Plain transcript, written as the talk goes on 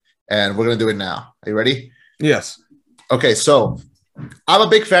and we're going to do it now. Are you ready? Yes. Okay, so I'm a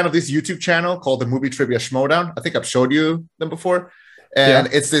big fan of this YouTube channel called the Movie Trivia Schmodown. I think I've showed you them before. And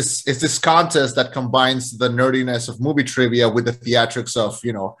it's this contest that combines the nerdiness of movie trivia with the theatrics of,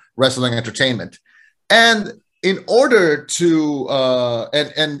 wrestling entertainment. And in order to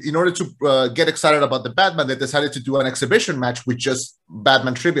get excited about the Batman, they decided to do an exhibition match with just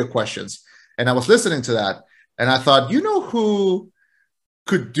Batman trivia questions. And I was listening to that, and I thought, you know who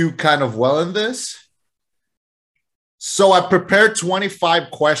could do kind of well in this? So I prepared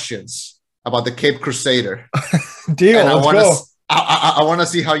 25 questions about the Cape Crusader. Deal. Let's go. I want to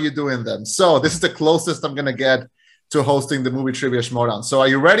see how you do in them. So this is the closest I'm going to get to hosting the Movie Trivia Schmodown. So are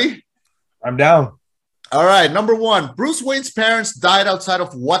you ready? I'm down. All right. Number one, Bruce Wayne's parents died outside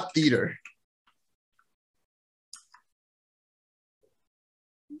of what theater?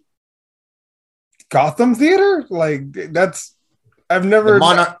 Gotham Theater? I've never...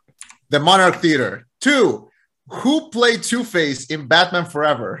 The Monarch Theater. Two, who played Two-Face in Batman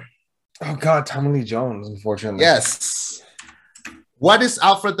Forever? Oh, God, Tommy Lee Jones, unfortunately. Yes. What is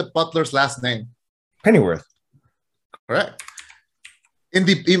Alfred the Butler's last name? Pennyworth. Correct.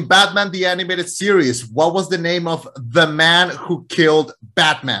 In Batman the Animated Series, what was the name of the man who killed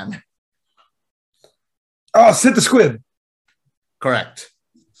Batman? Oh, Sid the Squid. Correct.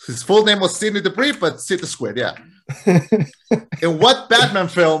 His full name was Sidney Dupree, but Sid the Squid, yeah. In what Batman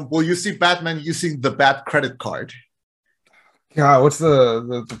film will you see Batman using the Bat credit card? God, what's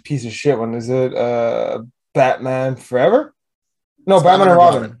the piece of shit one? Is it Batman Forever? No, it's Batman and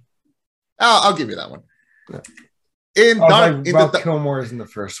Robin. I'll give you that one. Yeah. Kilmore is in the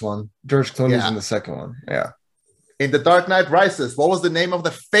first one. George Clooney is in the second one. Yeah. In The Dark Knight Rises, what was the name of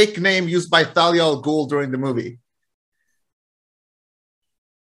the fake name used by Talia al Ghul during the movie?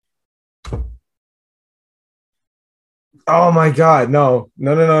 Oh my God, no.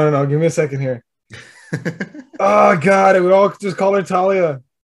 Give me a second here. Oh God, we all just call her Talia.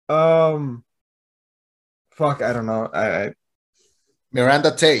 Fuck, I don't know.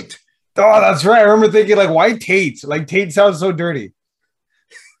 Miranda Tate. Oh, that's right. I remember thinking, why Tate? Tate sounds so dirty.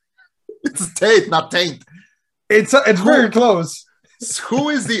 It's Tate, not Taint. It's very close. Who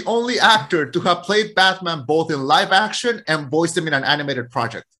is the only actor to have played Batman both in live action and voiced him in an animated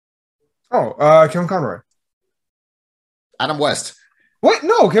project? Oh, Kevin Conroy. Adam West. What?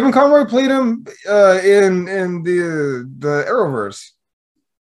 No, Kevin Conroy played him in the Arrowverse.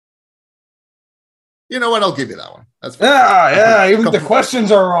 You know what? I'll give you that one. That's fine. Yeah. Even the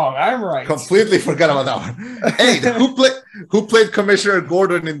questions are wrong. I'm right. Completely forgot about that one. Hey, who played Commissioner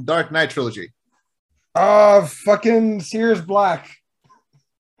Gordon in Dark Knight trilogy? Fucking Sirius Black.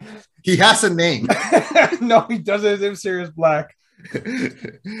 He has a name. No, he doesn't. His name's Sirius Black.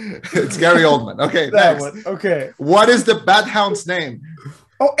 It's Gary Oldman. Okay, that next. One. Okay. What is the Bat Hound's name?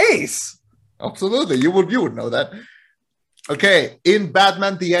 Oh, Ace. Absolutely, you would know that. Okay, in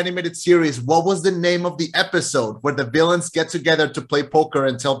Batman the Animated Series, what was the name of the episode where the villains get together to play poker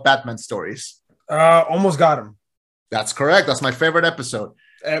and tell Batman stories? Almost Got Him. That's correct. That's my favorite episode.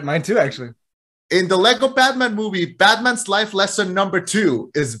 Mine too, actually. In the Lego Batman movie, Batman's life lesson number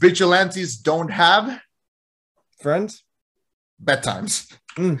 2 is vigilantes don't have friends. Bedtimes.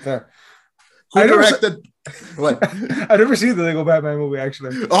 Fair. Who directed what? I've never seen the Lego Batman movie,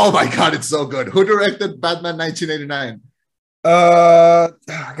 actually. Oh my God, it's so good. Who directed Batman 1989?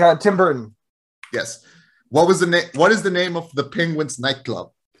 God, Tim Burton. Yes. What is the name of the Penguins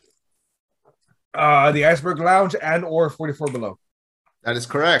nightclub? The Iceberg Lounge and/or 44 Below. That is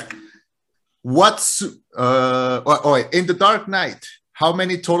correct. In The Dark Knight, how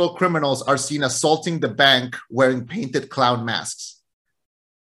many total criminals are seen assaulting the bank wearing painted clown masks?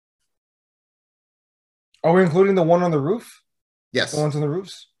 Are we including the one on the roof? Yes. The ones on the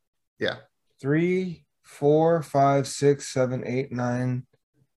roofs? Yeah. 3, 4, 5, 6, 7, 8, 9.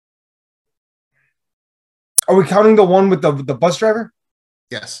 Are we counting the one with the bus driver?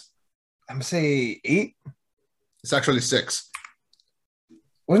 Yes. I'm going to say 8. It's actually 6.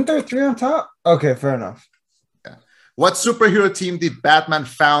 Wasn't there 3 on top? Okay, fair enough. Yeah. What superhero team did Batman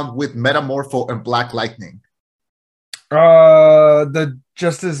found with Metamorpho and Black Lightning? The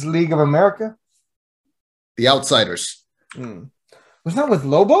Justice League of America? The Outsiders. Was that with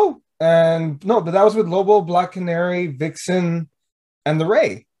Lobo? But that was with Lobo, Black Canary, Vixen, and the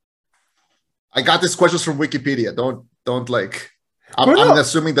Ray. I got these questions from Wikipedia. Don't I'm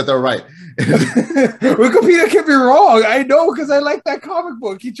assuming that they're right. Wikipedia can be wrong. I know because I like that comic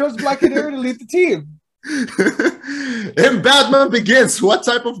book. He chose Black Canary to lead the team. In Batman Begins, what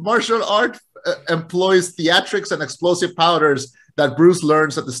type of martial art employs theatrics and explosive powders that Bruce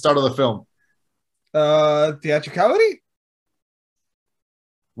learns at the start of the film? Theatricality?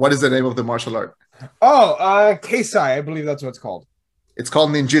 What is the name of the martial art? Oh, Keisai, I believe that's what it's called. It's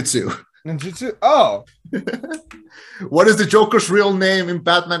called ninjutsu. Ninjutsu? Oh. What is the Joker's real name in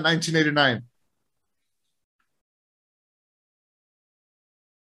Batman 1989?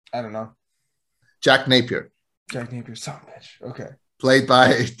 I don't know. Jack Napier. Jack Napier, son of a bitch. Okay. Played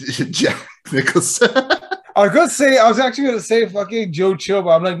by Jack Nicholson. I was actually going to say fucking Joe Chill, but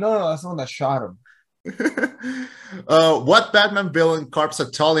I'm like, no, that's the one that shot him. What Batman villain carves a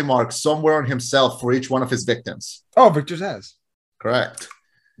tally mark somewhere on himself for each one of his victims? Oh, Victor Zsasz. Correct.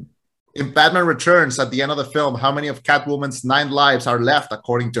 In Batman Returns, at the end of the film, how many of Catwoman's 9 lives are left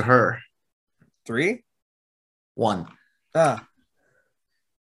according to her? 3? 1. Ah.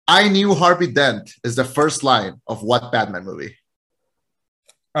 I knew Harvey Dent is the first line of what Batman movie?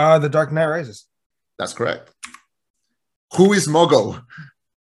 The Dark Knight Rises. That's correct. Who is Mogo?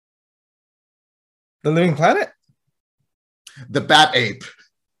 The Living Planet? The Bat Ape.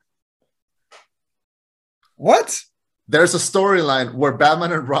 What? There's a storyline where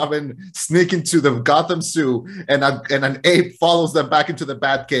Batman and Robin sneak into the Gotham Zoo and an ape follows them back into the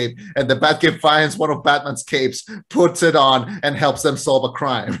Batcave, and the Batcave finds one of Batman's capes, puts it on, and helps them solve a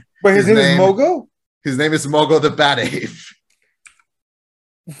crime. Wait, his name is Mogo? His name is Mogo the Bat Ape.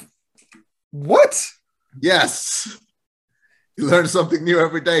 What? Yes. You learn something new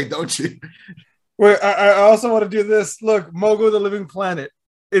every day, don't you? Wait, I also want to do this. Look, Mogo the Living Planet.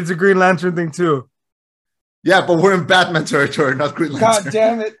 It's a Green Lantern thing too. Yeah, but we're in Batman territory, not Green Lantern. God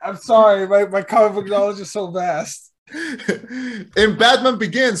damn it. I'm sorry. My comic book knowledge is so vast. In Batman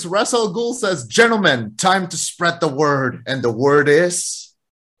Begins, Ra's al Ghul says, "Gentlemen, time to spread the word." And the word is?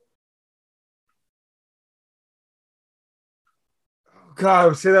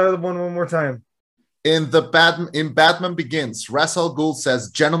 God, say that one more time. In Batman Begins, Ra's al Ghul says,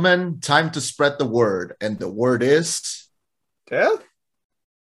 "Gentlemen, time to spread the word." And the word is? Death?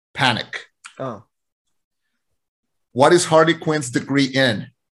 Panic. Oh. What is Harley Quinn's degree in?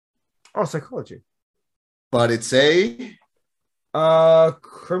 Oh, psychology. But it's a?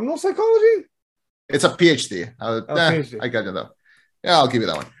 Criminal psychology? It's a PhD. PhD. I got you though. Yeah, I'll give you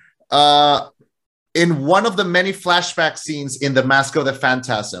that one. In one of the many flashback scenes in The Mask of the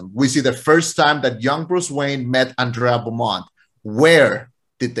Phantasm, we see the first time that young Bruce Wayne met Andrea Beaumont. Where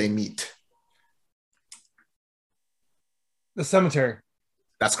did they meet? The cemetery.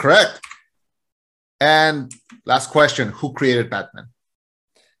 That's correct. And last question, who created Batman?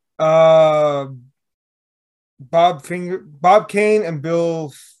 Bob Kane and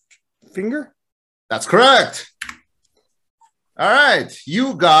Bill Finger? That's correct. All right.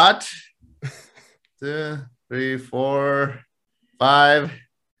 You got 2, 3, 4, 5,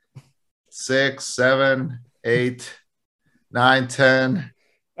 6, 7, 8, 9, 10.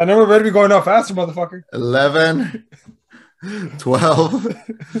 I know we're ready to be going off faster, motherfucker. 11, 12,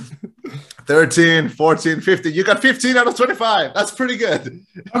 13, 14, 15. You got 15 out of 25. That's pretty good.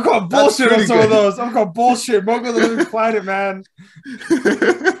 I'm calling bullshit on some of those. I'm calling bullshit. Mogo the Living Planet, man.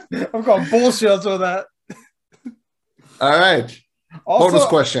 I'm calling bullshit on some of that. All right. Also, bonus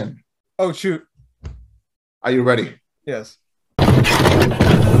question. Oh, shoot. Are you ready? Yes.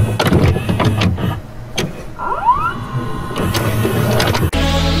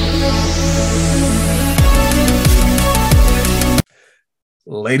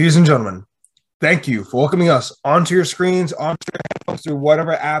 Ladies and gentlemen, thank you for welcoming us onto your screens, onto your headphones, through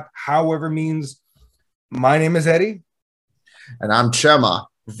whatever app, however means. My name is Eddie. And I'm Chema,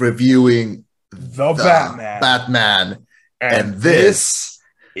 reviewing the Batman. And this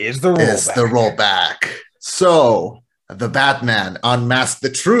is the rollback. So, the Batman unmasked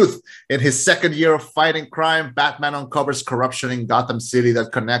the truth. In his second year of fighting crime, Batman uncovers corruption in Gotham City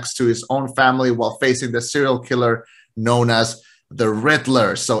that connects to his own family while facing the serial killer known as the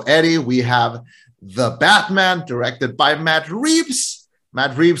Riddler. So, Eddie, we have The Batman, directed by Matt Reeves.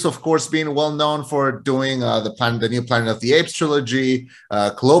 Matt Reeves, of course, being well known for doing the new Planet of the Apes trilogy,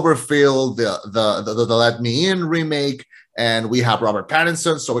 Cloverfield, the Let Me In remake, and we have Robert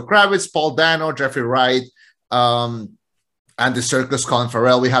Pattinson, Zoe Kravitz, Paul Dano, Jeffrey Wright, Andy Serkis, Colin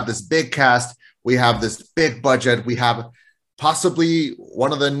Farrell. We have this big cast. We have this big budget. We have possibly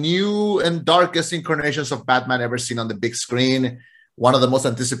one of the new and darkest incarnations of Batman ever seen on the big screen. One of the most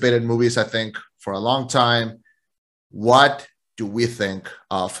anticipated movies, I think, for a long time. What do we think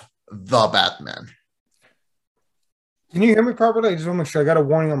of The Batman? Can you hear me properly? I just want to make sure I got a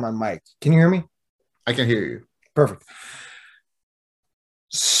warning on my mic. Can you hear me? I can hear you. Perfect.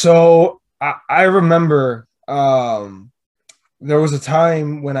 So I remember there was a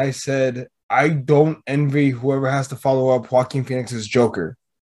time when I said, I don't envy whoever has to follow up Joaquin Phoenix's Joker.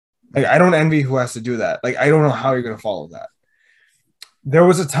 Like, I don't envy who has to do that. Like, I don't know how you're going to follow that. There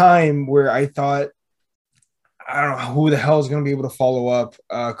was a time where I thought, I don't know who the hell is going to be able to follow up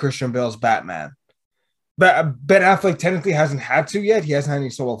Christian Bale's Batman. But Ben Affleck technically hasn't had to yet. He hasn't had any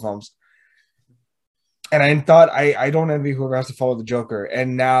solo films. And I thought, I don't envy whoever has to follow the Joker.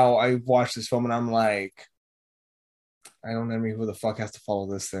 And now I watched this film and I'm like, I don't envy who the fuck has to follow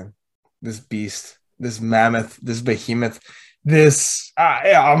this thing. This beast, this mammoth, this behemoth, this.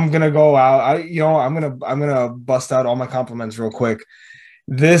 I'm gonna go out. I'm gonna bust out all my compliments real quick.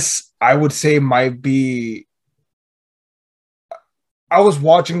 This, I would say, might be. I was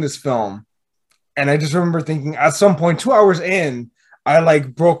watching this film, and I just remember thinking at some point, 2 hours in, I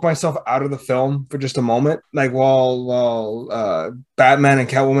like broke myself out of the film for just a moment, like while Batman and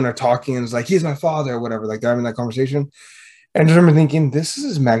Catwoman are talking, and it's like he's my father or whatever, like they're having that conversation. And I just remember thinking, this is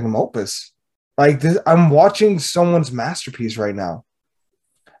his magnum opus. Like this, I'm watching someone's masterpiece right now.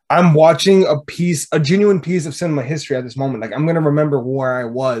 I'm watching a genuine piece of cinema history at this moment. Like I'm gonna remember where I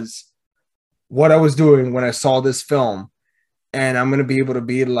was, what I was doing when I saw this film, and I'm gonna be able to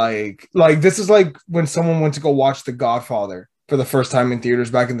be like this is like when someone went to go watch The Godfather for the first time in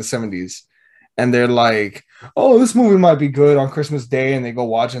theaters back in the 70s, and they're like, "Oh, this movie might be good on Christmas Day," and they go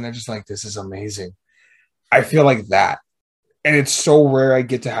watch it, and they're just like, "This is amazing." I feel like that. And it's so rare I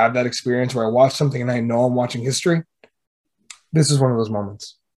get to have that experience where I watch something and I know I'm watching history. This is one of those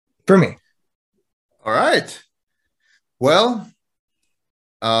moments for me. All right. Well,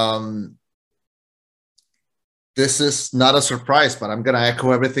 this is not a surprise, but I'm going to echo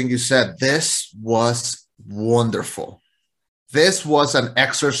everything you said. This was wonderful. This was an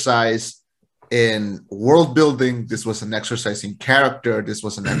exercise in world building. This was an exercise in character. This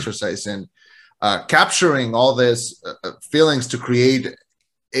was an exercise in capturing all these feelings to create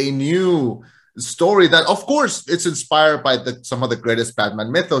a new story that, of course, it's inspired by some of the greatest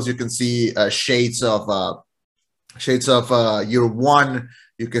Batman mythos. You can see shades of Year One.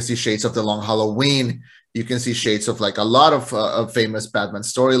 You can see shades of The Long Halloween. You can see shades of like a lot of famous Batman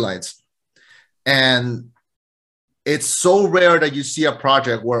storylines. And it's so rare that you see a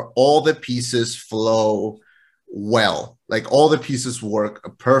project where all the pieces flow well, like all the pieces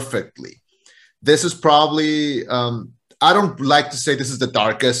work perfectly. This is probably, I don't like to say this is the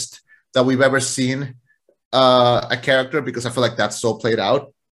darkest that we've ever seen a character, because I feel like that's so played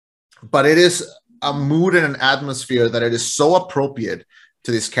out. But it is a mood and an atmosphere that it is so appropriate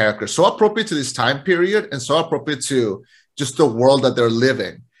to this character, so appropriate to this time period, and so appropriate to just the world that they're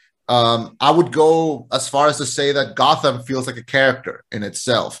living. I would go as far as to say that Gotham feels like a character in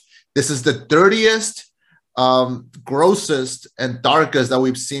itself. This is the dirtiest, grossest, and darkest that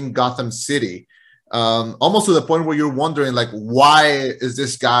we've seen Gotham City. Almost to the point where you're wondering, like, why is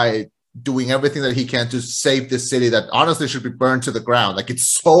this guy doing everything that he can to save this city that honestly should be burned to the ground? Like, it's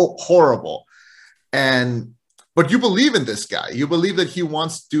so horrible. But you believe in this guy. You believe that he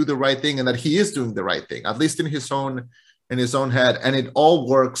wants to do the right thing and that he is doing the right thing, at least in his own head. And it all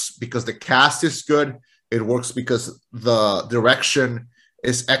works because the cast is good. It works because the direction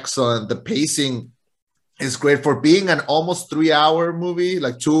is excellent. The pacing is great for being an almost 3-hour movie,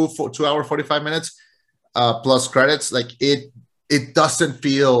 like 2 hour 45 minutes plus credits. Like it doesn't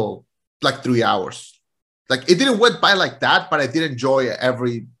feel like 3 hours. Like it didn't went by like that, but I did enjoy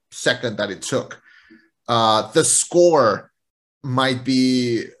every second that it took. The score might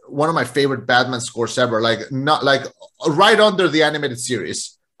be one of my favorite Batman scores ever. Like not like right under the animated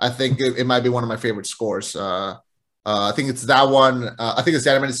series. I think it might be one of my favorite scores. I think it's that one. I think it's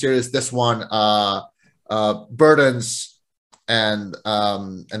the animated series. This one, Burton's, and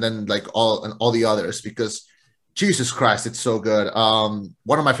then like all the others, because Jesus Christ, it's so good.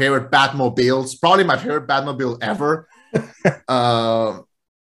 One of my favorite Batmobiles, probably my favorite Batmobile ever.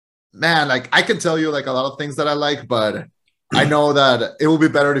 Man, like I can tell you like a lot of things that I like, but I know that it will be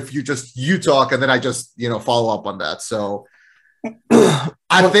better if you talk and then I just follow up on that. So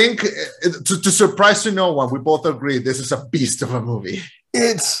I think to surprise to no one, we both agree this is a beast of a movie.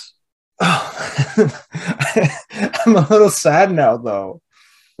 It's I'm a little sad now though.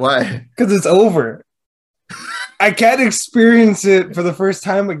 Why? Because it's over. I can't experience it for the first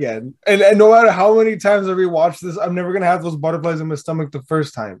time again. And no matter how many times I rewatch this, I'm never gonna have those butterflies in my stomach the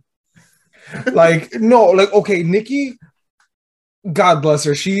first time. Like, no, like, okay, Nikki, God bless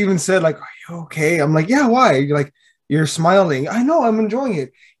her. She even said, like, are you okay? I'm like, yeah, why? You're like, you're smiling. I know, I'm enjoying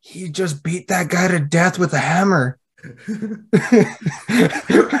it. He just beat that guy to death with a hammer.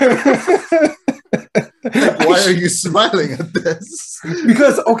 Like, why are you smiling at this?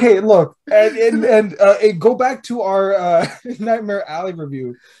 Because, okay, look, and go back to our Nightmare Alley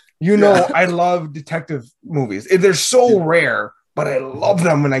review. I love detective movies. They're so rare, but I love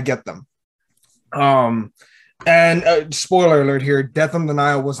them when I get them. And spoiler alert here: Death on the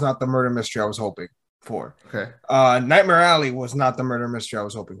Nile was not the murder mystery I was hoping for. Okay. Nightmare Alley was not the murder mystery I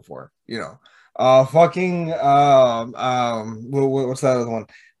was hoping for. You know, what's that other one?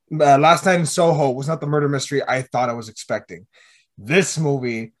 Last Night in Soho was not the murder mystery I thought I was expecting. This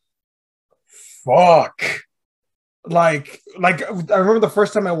movie, fuck. Like I remember the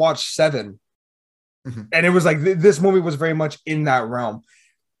first time I watched Seven, and it was like this movie was very much in that realm.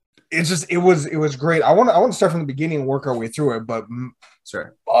 It's just it was great. I want to start from the beginning and work our way through it, but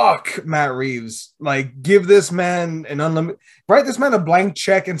Sure. fuck Matt Reeves. Like, give this man an unlimited, write this man a blank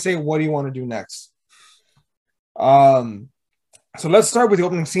check and say, what do you want to do next? So let's start with the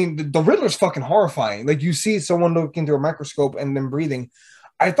opening scene. The Riddler's fucking horrifying. Like, you see someone look into a microscope and then breathing.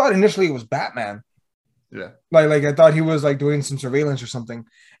 I thought initially it was Batman. Yeah. Like I thought he was like doing some surveillance or something.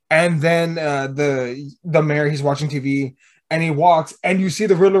 And then the mayor, he's watching TV and he walks and you see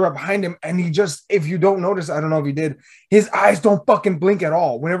the Riddler right behind him. And he just, if you don't notice, I don't know if you did, his eyes don't fucking blink at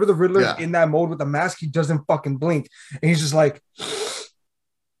all. Whenever the Riddler's in that mode with the mask, he doesn't fucking blink. And he's just like,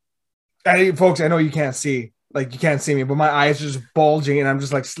 folks, I know you can't see. Like, you can't see me, but my eyes are just bulging and I'm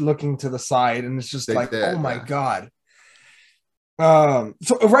just like looking to the side. And it's just oh my God. So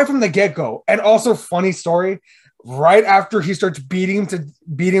right from the get-go, and also funny story, right after he starts beating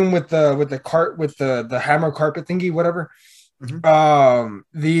with the hammer carpet thingy, whatever.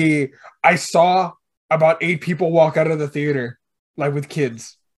 I saw about 8 people walk out of the theater, like with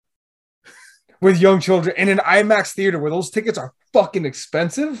kids, with young children, in an IMAX theater where those tickets are fucking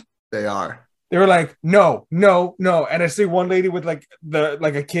expensive. They are. They were like, no. And I see one lady with like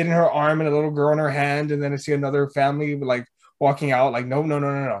a kid in her arm and a little girl in her hand, and then I see another family like walking out like, no,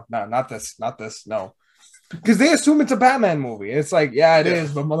 not this, no. Because they assume it's a Batman movie. It's like, yeah, it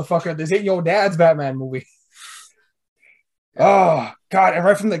is, but motherfucker, this ain't your dad's Batman movie. Oh, God. And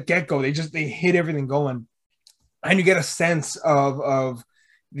right from the get-go, they hit everything going. And you get a sense of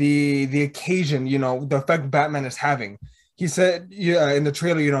the occasion, you know, the effect Batman is having. He said in the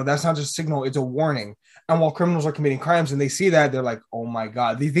trailer, you know, that's not just a signal, it's a warning. And while criminals are committing crimes and they see that, they're like, oh my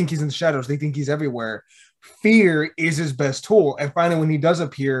God, they think he's in the shadows. They think he's everywhere. Fear is his best tool. And finally, when he does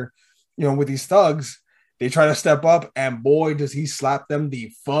appear, you know, with these thugs, they try to step up, and boy, does he slap them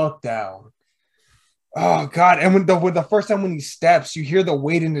the fuck down. Oh God. And when the first time when he steps, you hear the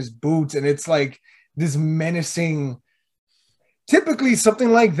weight in his boots, and it's like this menacing, typically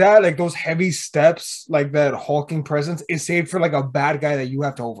something like that, like those heavy steps, like that hulking presence is saved for like a bad guy that you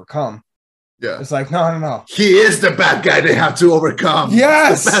have to overcome. Yeah. It's like, no. He is the bad guy they have to overcome.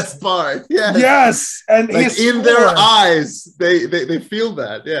 Yes. That's the best part. Yes. Yes. And like in their eyes, they feel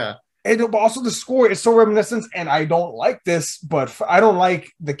that. Yeah. And also the score is so reminiscent, and I don't like this, but I don't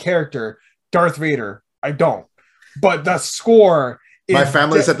like the character Darth Vader. I don't. But the score is... My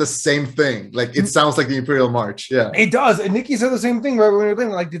family said the same thing. Like, it sounds like the Imperial March. Yeah. It does. And Nikki said the same thing right when we were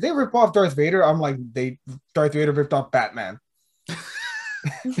playing. Like, did they rip off Darth Vader? I'm like, Darth Vader ripped off Batman.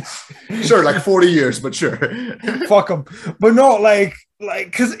 Sure, like 40 years, but sure. Fuck them. But no, like,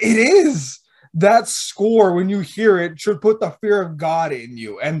 because it is that score, when you hear it, should put the fear of God in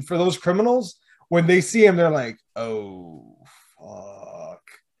you. And for those criminals, when they see him, they're like, oh, fuck.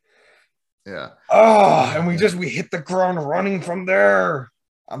 Yeah. Oh, and we hit the ground running from there.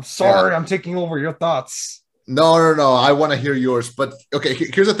 I'm sorry, I'm taking over your thoughts. No. I want to hear yours. But okay,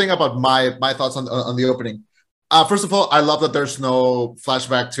 here's the thing about my thoughts on the opening. First of all, I love that there's no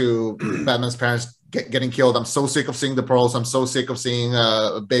flashback to Batman's parents getting killed. I'm so sick of seeing the pearls. I'm so sick of seeing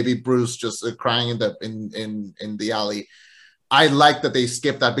baby Bruce just crying in the alley. I like that they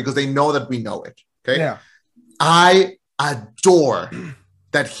skip that because they know that we know it. Okay. Yeah. I adore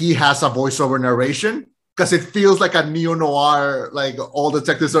that he has a voiceover narration because it feels like a neo-noir, like all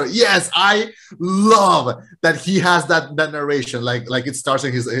detectives are. Yes, I love that he has that narration. Like it starts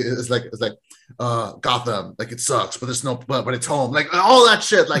like it's like Gotham, like it sucks, but it's home, like all that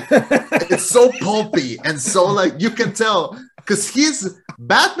shit. Like it's so pulpy and so like you can tell because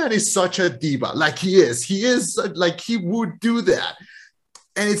Batman is such a diva. Like he is like he would do that,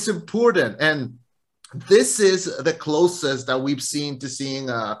 and it's important. And this is the closest that we've seen to seeing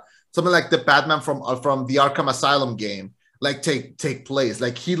something like the Batman from the Arkham Asylum game, like take place.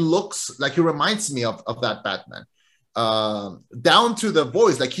 Like he looks like he reminds me of that Batman. Down to the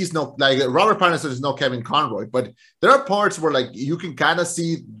voice, like he's no like Robert Pattinson is no Kevin Conroy, but there are parts where like you can kind of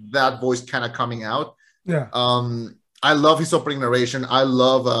see that voice kind of coming out. Yeah. I love his opening narration. I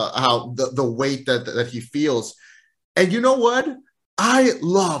love how the weight that he feels. And you know what? I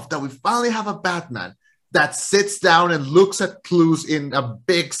love that we finally have a Batman that sits down and looks at clues in a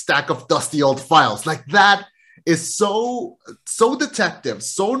big stack of dusty old files. Like that is so detective,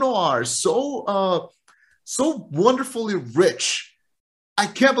 so noir, so so wonderfully rich. I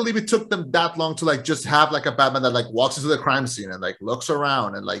can't believe it took them that long to like just have like a Batman that like walks into the crime scene and like looks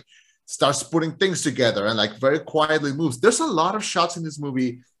around and like starts putting things together and like very quietly moves. There's a lot of shots in this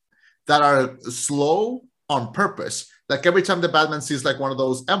movie that are slow on purpose. Like every time the Batman sees like one of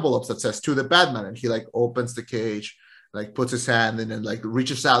those envelopes that says to the Batman, and he like opens the cage, like puts his hand in and like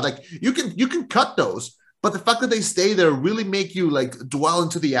reaches out. Like you can cut those, but the fact that they stay there really make you like dwell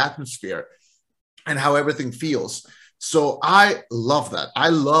into the atmosphere and how everything feels. So I love that. I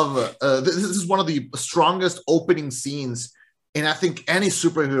love this is one of the strongest opening scenes in I think any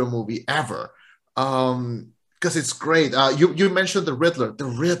superhero movie ever, because it's great. You mentioned the Riddler. The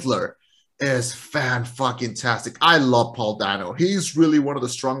Riddler is fan-fucking-tastic. I love Paul Dano. He's really one of the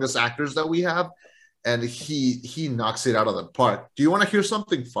strongest actors that we have, and he knocks it out of the park. Do you want to hear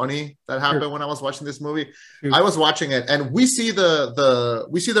something funny that happened when I was watching this movie? I was watching it, and we see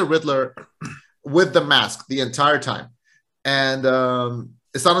the Riddler with the mask the entire time, and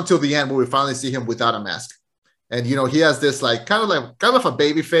it's not until the end where we finally see him without a mask. And you know, he has this like kind of a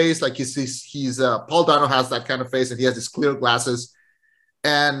baby face, like he's Paul Dano has that kind of face, and he has these clear glasses.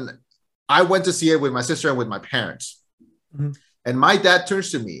 And I went to see it with my sister and with my parents. Mm-hmm. And my dad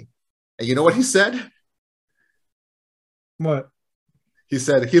turns to me, and you know what he said? What? He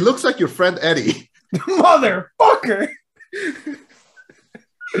said, "He looks like your friend Eddie." Motherfucker.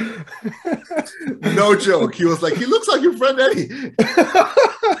 No joke. He was like, "He looks like your friend Eddie."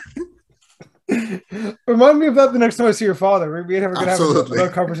 Remind me of that the next time I see your father. We're gonna have a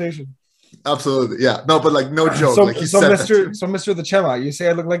conversation. Absolutely, yeah. No, but like no joke. So, like he so said Mr. The Chema, you say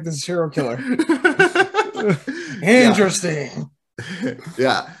I look like this serial killer. Interesting.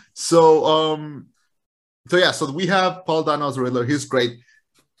 Yeah. So we have Paul Dano's Riddler. He's great.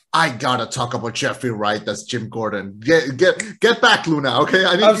 I gotta talk about Jeffrey Wright. That's Jim Gordon. Get back, Luna. Okay.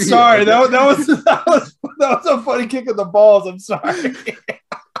 I'm sorry. That was a funny kick in the balls. I'm sorry.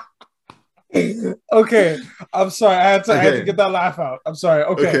 Okay, I'm sorry. I had to get that laugh out. I'm sorry.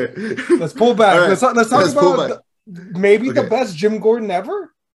 Okay. Let's pull back. Right. Let's talk about maybe the best Jim Gordon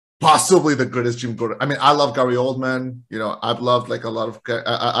ever. Possibly the greatest Jim Gordon. I mean, I love Gary Oldman. You know, I've loved like a lot of.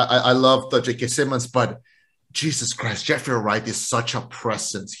 I love the J.K. Simmons, but Jesus Christ, Jeffrey Wright is such a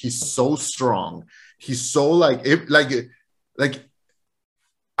presence. He's so strong. He's so like.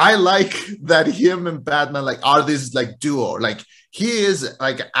 I like that him and Batman like are this like duo. Like he is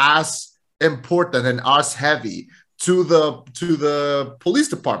like as important and as heavy to the police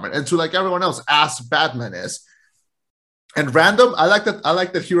department and to like everyone else as Batman is. And random, I like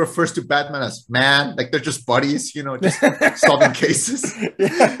that he refers to Batman as man, like they're just buddies, you know, just solving cases.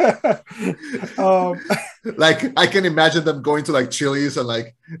 Like I can imagine them going to like Chili's and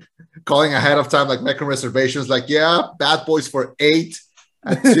like calling ahead of time, like making reservations, like yeah, bad boys for 8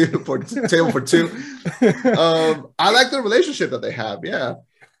 at 2 for table for 2. I like the relationship that they have. Yeah.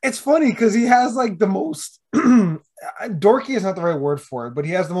 It's funny because he has like the most dorky is not the right word for it, but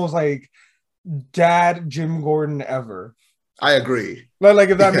he has the most like dad Jim Gordon ever. I agree. Like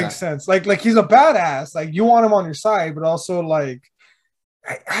if that makes sense. Like he's a badass. Like you want him on your side, but also like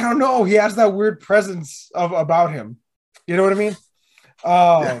I don't know. He has that weird presence about him. You know what I mean?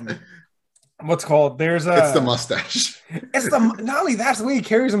 What's called? It's the mustache. Not only that's the way he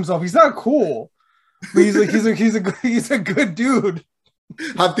carries himself. He's not cool, but he's a good dude.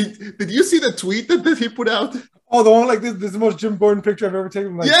 Did you see the tweet that he put out? Oh, the one like this is the most Jim Gordon picture I've ever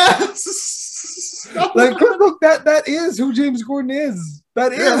taken. Like, yes. Like look, that is who James Gordon is.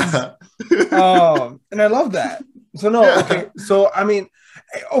 That is. And I love that. So okay. So I mean,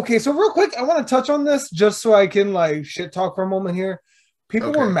 okay. So real quick, I want to touch on this just so I can like shit talk for a moment here.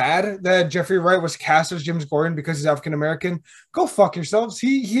 People were mad that Jeffrey Wright was cast as James Gordon because he's African American. Go fuck yourselves.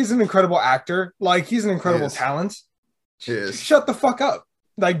 He's an incredible actor. Like he's an incredible talent. Shut the fuck up.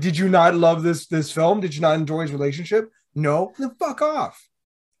 Like, did you not love this film? Did you not enjoy his relationship? No, then fuck off.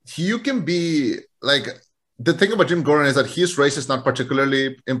 You can be like, the thing about Jim Gordon is that his race is not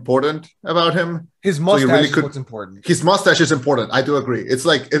particularly important about him. His mustache is what's important. His mustache is important. I do agree. It's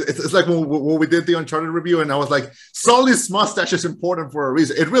like it's like when we did the Uncharted review, and I was like, Sully's mustache is important for a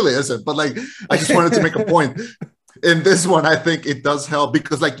reason. It really isn't, but like, I just wanted to make a point. In this one, I think it does help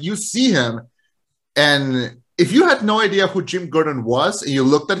because like you see him, and if you had no idea who Jim Gordon was and you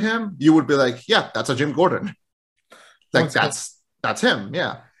looked at him, you would be like, yeah, that's a Jim Gordon. Like that's him.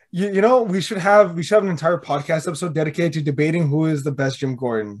 Yeah. You know, we should have an entire podcast episode dedicated to debating who is the best Jim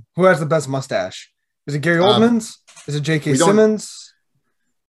Gordon, who has the best mustache. Is it Gary Oldman's? Is it J.K. Simmons?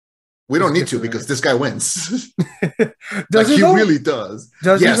 We don't need to because this guy wins. Does he really does.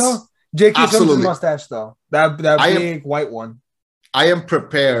 Does he though? J.K. Simmons' mustache though. That big white one. I am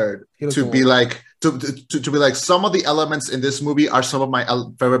prepared to be like to be like, some of the elements in this movie are some of my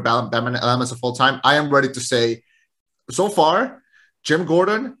favorite Batman elements of all time. I am ready to say, so far, Jim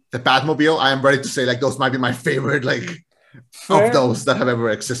Gordon, the Batmobile, I am ready to say, like, those might be my favorite, like, of those that have ever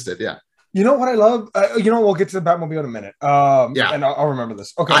existed. Yeah. You know what I love? We'll get to the Batmobile in a minute. And I'll remember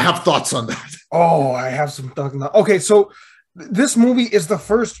this. Okay. I have thoughts on that. Oh, I have some thoughts on that. Okay, so this movie is the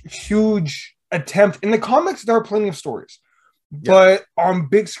first huge attempt. In the comics, there are plenty of stories. But on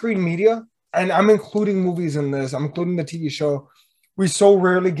big screen media, and I'm including movies in this, I'm including the TV show, we so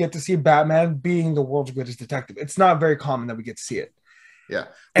rarely get to see Batman being the world's greatest detective. It's not very common that we get to see it. Yeah.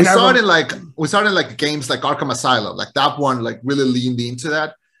 We saw it in like games like Arkham Asylum. Like that one like really leaned into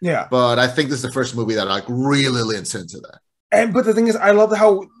that. Yeah. But I think this is the first movie that like really leans into that. But the thing is, I love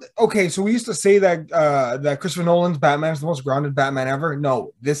how, okay, so we used to say that that Christopher Nolan's Batman is the most grounded Batman ever.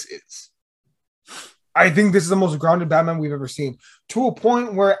 No, this is. I think this is the most grounded Batman we've ever seen, to a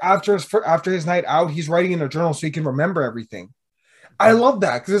point where after his night out, he's writing in a journal so he can remember everything. I love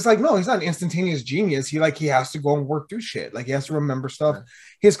that, because it's like, no, he's not an instantaneous genius. He has to go and work through shit. Like, he has to remember stuff. Yeah.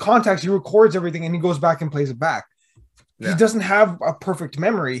 His contacts, he records everything and he goes back and plays it back. Yeah. He doesn't have a perfect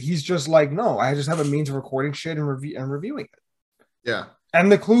memory. He's just like, no, I just have a means of recording shit and reviewing it. Yeah. And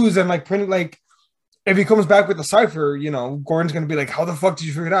the clues and like printing, like, if he comes back with the cipher, Gordon's gonna be like, how the fuck did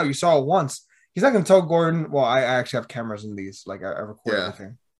you figure it out? You saw it once. He's not gonna tell Gordon, well, I actually have cameras in these. Like, I record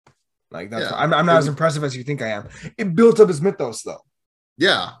everything. Like, that's I'm not as impressive as you think I am. It built up his mythos, though.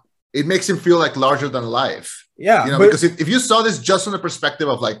 Yeah. It makes him feel like larger than life. Yeah. Because if you saw this just from the perspective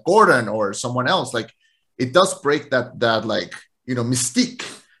of like Gordon or someone else, like, it does break that like, mystique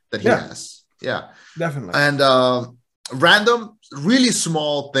that he has. Yeah. Definitely. And random, really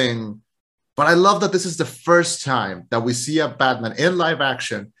small thing, but I love that this is the first time that we see a Batman in live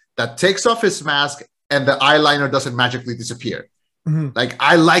action that takes off his mask and the eyeliner doesn't magically disappear. Mm-hmm. Like,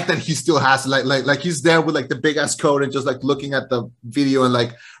 I like that he still has like he's there with like the big ass coat and just like looking at the video and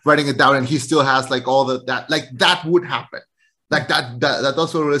like writing it down, and he still has like all that would happen. Like that's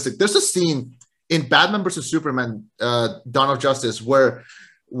also realistic. There's a scene in Batman versus Superman, Dawn of Justice, where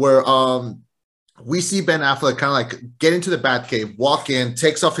we see Ben Affleck kind of like get into the Batcave, walk in,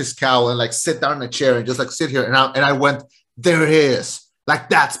 takes off his cowl, and like sit down in a chair and just like sit here. And I went, there it is. Like,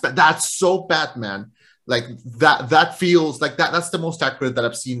 that's so Batman. Like that feels like that. That's the most accurate that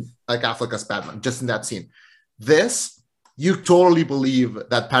I've seen, like, Affleck as Batman, just in that scene. This, you totally believe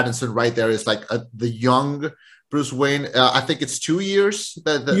that Pattinson right there is like the young Bruce Wayne. I think it's 2 years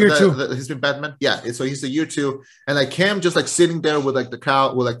that he's been Batman. Yeah, so he's the year 2, and like him just like sitting there with like the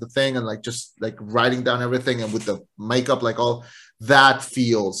cowl, with like the thing, and like just like writing down everything, and with the makeup, like all that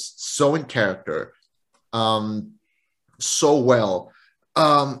feels so in character, so well.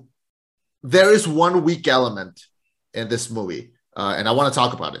 There is one weak element in this movie, and I want to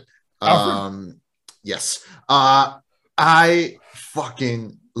talk about it. Yes, I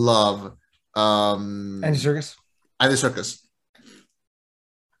fucking love Andy Serkis. Andy Serkis.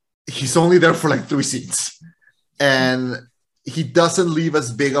 He's only there for like 3 scenes, and he doesn't leave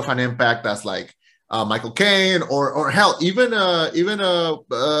as big of an impact as like Michael Caine or hell, even what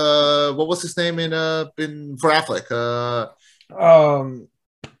was his name in For Affleck?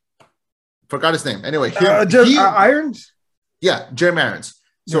 Forgot his name. Anyway, Irons. Yeah, Jeremy Irons.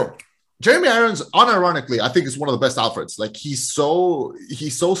 So Jeremy Irons, unironically, I think is one of the best Alfreds. Like, he's so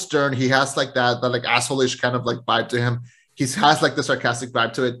stern. He has like that like asshole-ish kind of like vibe to him. He has like the sarcastic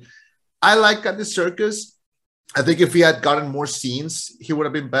vibe to it. I like Andy Serkis. I think if he had gotten more scenes, he would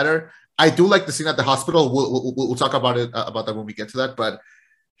have been better. I do like the scene at the hospital. We'll talk about it about that when we get to that. But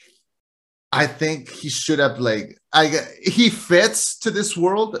I think he should have he fits to this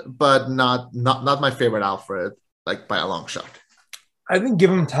world, but not my favorite Alfred, like by a long shot. I think give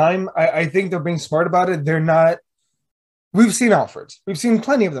him time. I think they're being smart about it. They're not. We've seen Alfreds. We've seen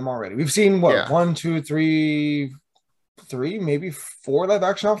plenty of them already. We've seen 1, 2, 3, maybe 4 live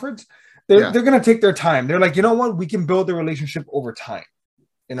action Alfreds. They're going to take their time. They're like, you know what? We can build the relationship over time.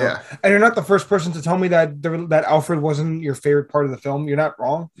 And you're not the first person to tell me that Alfred wasn't your favorite part of the film. You're not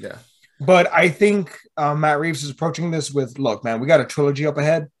wrong. Yeah. But I think Matt Reeves is approaching this with, look, man, we got a trilogy up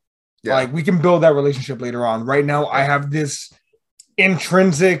ahead. Yeah. Like, we can build that relationship later on. Right now, I have this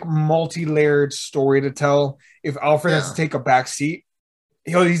intrinsic, multi-layered story to tell. If Alfred has to take a back seat,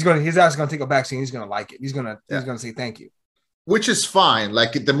 his ass is gonna take a back seat. He's gonna like it. He's gonna say thank you. Which is fine.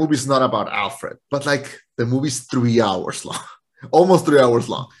 Like, the movie's not about Alfred, but like the movie's 3 hours long, almost 3 hours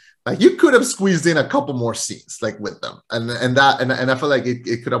long. Like, you could have squeezed in a couple more scenes like with them, and I feel like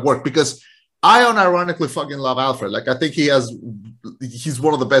it could have worked, because I unironically fucking love Alfred. Like, I think he's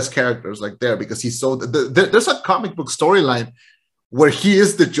one of the best characters like there, because he's so there's a comic book storyline where he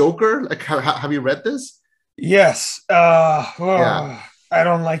is the Joker. Like, have you read this? Yes. Yeah. I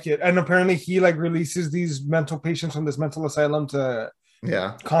don't like it. And apparently he like releases these mental patients from this mental asylum to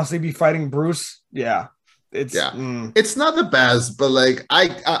constantly be fighting Bruce. Yeah. It's not the best, but like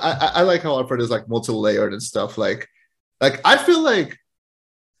I like how Alfred is like multi-layered and stuff. Like I feel like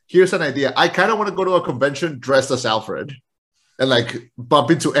here's an idea. I kind of want to go to a convention dressed as Alfred and like bump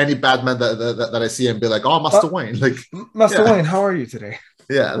into any Batman that I see and be like, oh, Master Wayne. Like Master Wayne, how are you today?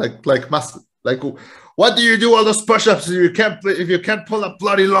 Yeah, like Master, like what do you do all those push-ups if you can't pull a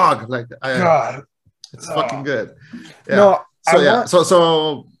bloody log? Like God, it's fucking good. Yeah. No,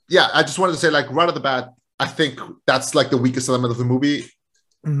 so I just wanted to say, like, right off the bat, I think that's like the weakest element of the movie.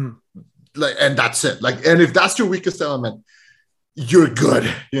 Mm-hmm. Like, and that's it. Like, and if that's your weakest element, you're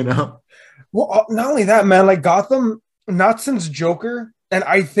good, you know? Well, not only that, man, like Gotham, not since Joker, and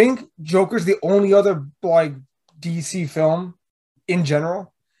I think Joker's the only other like DC film in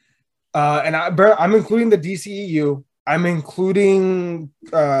general. And I'm including the DCEU. I'm including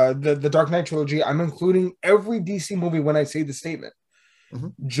the Dark Knight trilogy. I'm including every DC movie when I say the statement.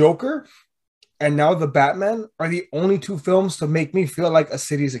 Mm-hmm. Joker and now the Batman are the only two films to make me feel like a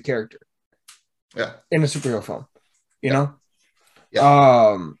city is a character. Yeah. In a superhero film. You know?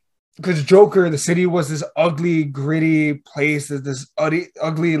 Yeah. Because Joker, the city was this ugly, gritty place, this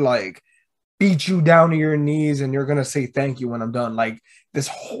ugly, like, beat you down to your knees and you're going to say thank you when I'm done. Like, this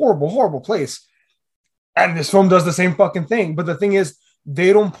horrible, horrible place. And this film does the same fucking thing. But the thing is,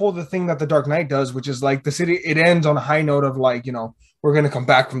 they don't pull the thing that the Dark Knight does, which is like the city, it ends on a high note of like, you know, we're going to come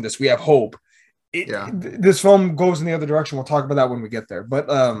back from this. We have hope. This film goes in the other direction. We'll talk about that when we get there. But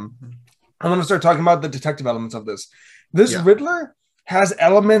I want to start talking about the detective elements of this. This Riddler has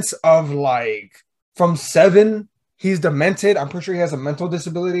elements of like from Seven. He's demented. I'm pretty sure he has a mental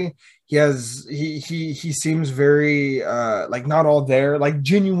disability. He seems very like not all there, like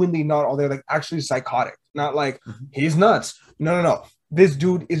genuinely not all there, like actually psychotic. Not like he's nuts. No. This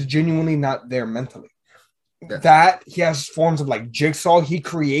dude is genuinely not there mentally. Yeah. That he has forms of like Jigsaw. He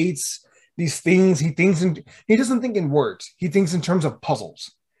creates these things. He doesn't think in words. He thinks in terms of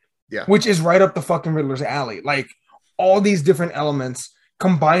puzzles. Yeah. Which is right up the fucking Riddler's alley. Like all these different elements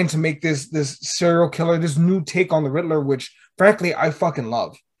combined to make this serial killer, this new take on the Riddler, which frankly I fucking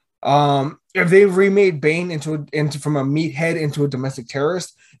love. If they remade Bane into from a meathead into a domestic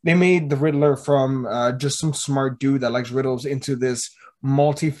terrorist, they made the Riddler from just some smart dude that likes riddles into this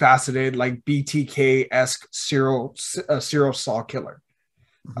multifaceted, like BTK-esque serial saw killer.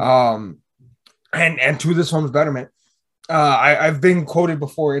 And to this film's betterment, I've been quoted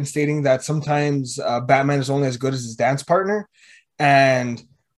before in stating that sometimes Batman is only as good as his dance partner. And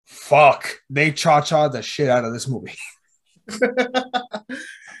fuck, they cha-cha the shit out of this movie. They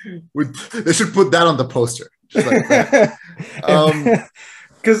should put that on the poster.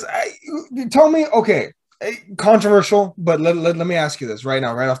 Because tell me, okay, controversial, but let me ask you this right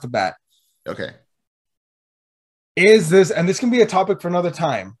now, right off the bat. Okay. Is this, and this can be a topic for another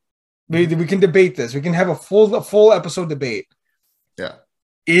time. We can debate this. We can have a full episode debate. Yeah.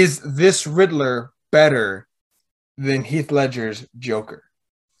 Is this Riddler better than Heath Ledger's Joker?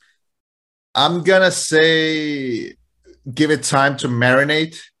 I'm gonna say give it time to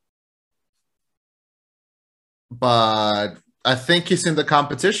marinate, but I think he's in the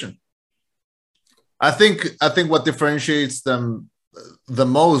competition. I think what differentiates them the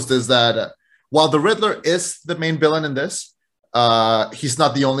most is that while the Riddler is the main villain in this, he's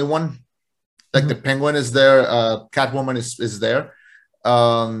not the only one. Like the Penguin is there, Catwoman is there.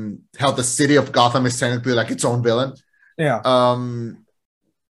 How the city of Gotham is technically like its own villain. Yeah.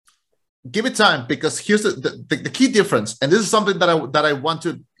 Give it time, because here's the key difference, and this is something that I want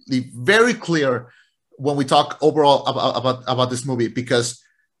to leave very clear when we talk overall about this movie, because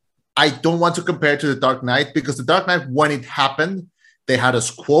I don't want to compare it to The Dark Knight, because The Dark Knight, when it happened, they had us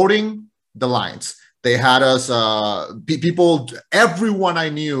quoting the lines. They had us people, everyone I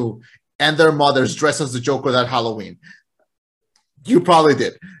knew and their mothers dressed as the Joker that Halloween. You probably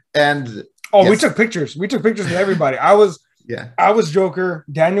did. And yes. We took pictures. We took pictures with everybody. I was Joker.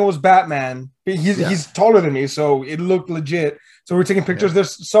 Daniel was Batman. He's taller than me, so it looked legit. So we're taking pictures.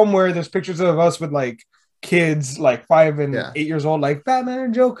 There's pictures of us with like kids, like 5 and 8 years old, like Batman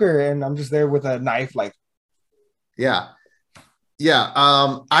and Joker, and I'm just there with a knife, like. I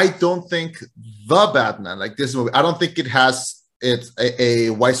don't think the Batman, like this movie, I don't think it has a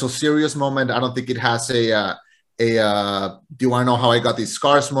why so serious moment. I don't think it has a do you want to know how I got these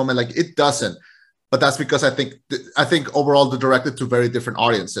scars moment? Like, it doesn't. But that's because I think overall they're directed to very different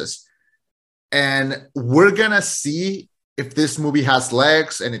audiences. And we're gonna see if this movie has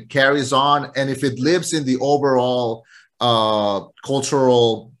legs and it carries on, and if it lives in the overall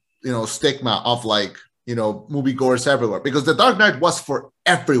cultural, stigma of like, moviegoers everywhere, because The Dark Knight was for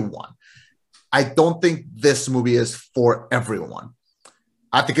everyone. I don't think this movie is for everyone.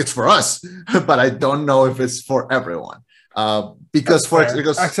 I think it's for us, but I don't know if it's for everyone. Because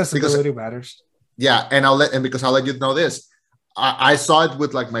accessibility matters. Yeah, because I'll let you know this. I saw it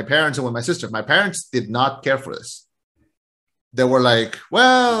with like my parents and with my sister. My parents did not care for this. They were like,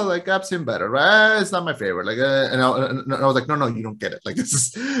 well, like I've seen better, right? It's not my favorite. Like, and I was like, no, you don't get it. Like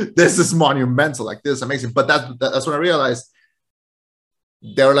this is monumental. Like this is amazing. But that's when I realized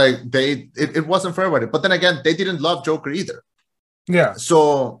they were like, it wasn't for everybody. But then again, they didn't love Joker either. Yeah.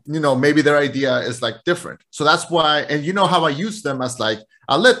 So, maybe their idea is like different. So that's why, and how I use them as like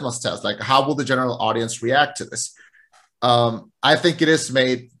a litmus test, like how will the general audience react to this? I think it is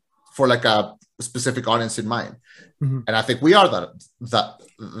made for like a specific audience in mind. Mm-hmm. And I think we are that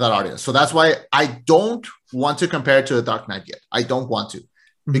audience. So that's why I don't want to compare it to The Dark Knight yet. I don't want to,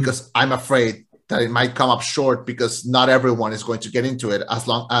 because I'm afraid that it might come up short, because not everyone is going to get into it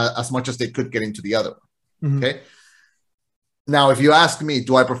as much as they could get into the other one. Mm-hmm. Okay. Now, if you ask me,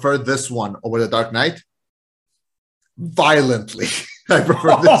 do I prefer this one over The Dark Knight? Violently. I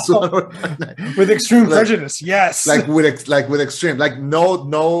prefer this one over Dark Knight. With extreme prejudice, yes. With extreme, like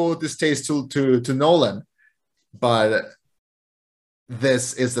no distaste to Nolan, but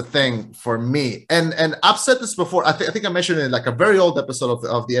this is the thing for me. And I've said this before. I think I mentioned it in like a very old episode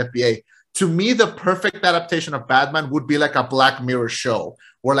of the FBA. To me, the perfect adaptation of Batman would be like a Black Mirror show,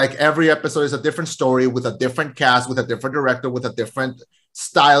 where like every episode is a different story with a different cast, with a different director, with a different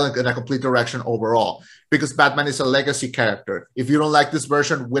style and a complete direction overall. Because Batman is a legacy character. If you don't like this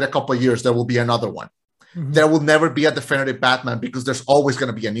version, wait a couple of years, there will be another one. Mm-hmm. There will never be a definitive Batman, because there's always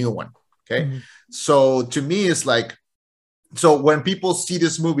going to be a new one. Okay. Mm-hmm. So to me, it's like, so when people see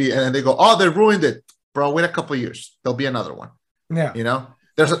this movie and they go, oh, they ruined it, bro, wait a couple of years, there'll be another one. Yeah.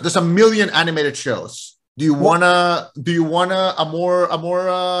 There's a million animated shows. Do you wanna a more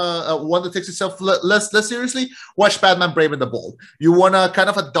one that takes itself less seriously? Watch Batman Brave and the Bold. You want a kind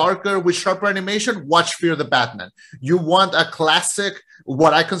of a darker with sharper animation? Watch Fear the Batman. You want a classic,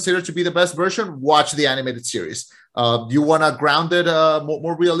 what I consider to be the best version? Watch the animated series. You want a grounded,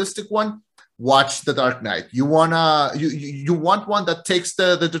 more realistic one? Watch The Dark Knight. You want one that takes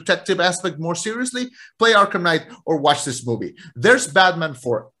the detective aspect more seriously? Play Arkham Knight or watch this movie. There's Batman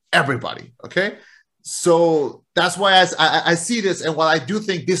for everybody. Okay. So that's why I see this, and while I do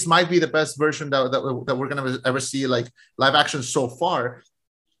think this might be the best version that we're gonna ever see, like live action so far,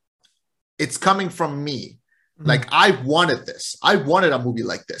 it's coming from me. Mm-hmm. Like I wanted this. I wanted a movie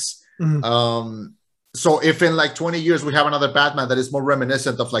like this. Mm-hmm. So if in like 20 years we have another Batman that is more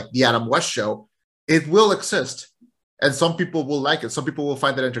reminiscent of like the Adam West show, it will exist, and some people will like it. Some people will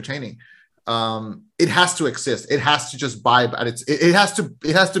find it entertaining. It has to exist. It has to just vibe at its. It has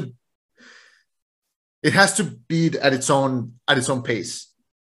to beat at its own pace.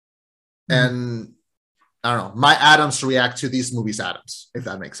 Mm-hmm. And I don't know, my Adams react to these movies Adams, if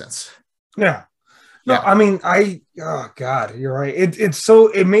that makes sense. Yeah. No, yeah. I mean, oh God, you're right.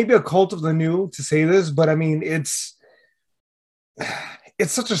 It may be a cult of the new to say this, but I mean, it's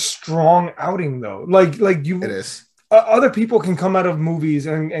such a strong outing though. Like you, it is. Other people can come out of movies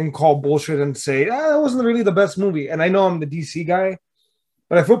and call bullshit and say, that wasn't really the best movie. And I know I'm the DC guy,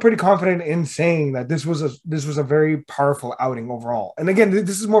 but I feel pretty confident in saying that this was a very powerful outing overall. And again,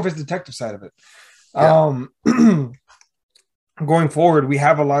 this is more of his detective side of it. Yeah. Going forward, we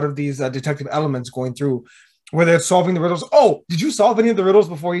have a lot of these detective elements going through, where they're solving the riddles. Oh, did you solve any of the riddles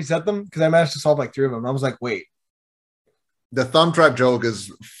before he said them? Because I managed to solve like 3 of them. I was like, wait. The thumb drive joke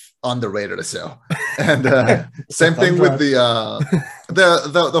is underrated as hell. And same thing with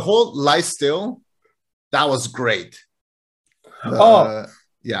the whole lie still. That was great.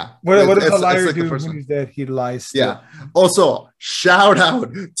 Yeah. What does a liar like do when he's dead? He lies still. Yeah. Also, shout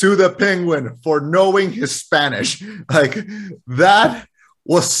out to the Penguin for knowing his Spanish. Like, that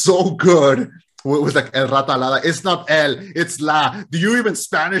was so good. It was like el ratalada. It's not el, it's la. Do you even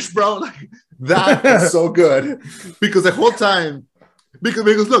Spanish, bro? Like, that is so good. Because the whole time,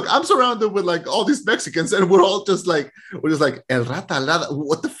 because look, I'm surrounded with like all these Mexicans, and we're just like el ratalada.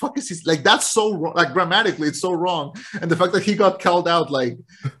 What the fuck is he like? That's so wrong. Like grammatically, it's so wrong. And the fact that he got called out, like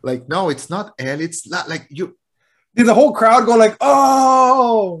no, it's not el, it's la. Like you. Did the whole crowd go like,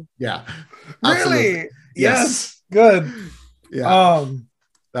 oh, yeah, absolutely. Really? Yes, good. Yeah,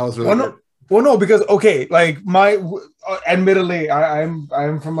 that was really good. Well, no, because okay, like admittedly,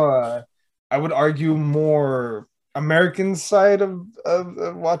 I'm from I would argue more American side of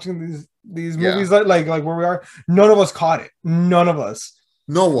watching these movies, like where we are. None of us caught it. None of us.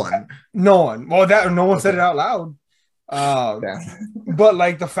 No one. Well, no one said it out loud. Yeah. But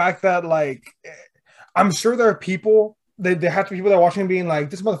like the fact that like I'm sure there are people. There have to be people that are watching being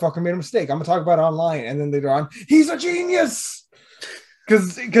like, this motherfucker made a mistake. I'm gonna talk about it online, and then later on, he's a genius.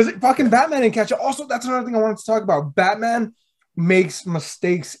 Because fucking Batman and Catch. Also, that's another thing I wanted to talk about. Batman makes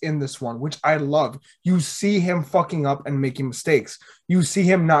mistakes in this one, which I love. You see him fucking up and making mistakes. You see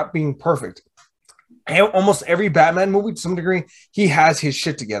him not being perfect. Almost every Batman movie, to some degree, he has his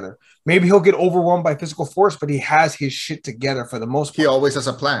shit together. Maybe he'll get overwhelmed by physical force, but he has his shit together for the most part. He always has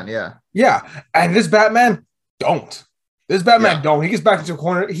a plan, yeah. Yeah, and this Batman don't. This Batman don't. He gets back into a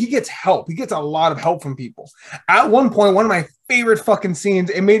corner. He gets help. He gets a lot of help from people. At one point, one of my favorite fucking scenes,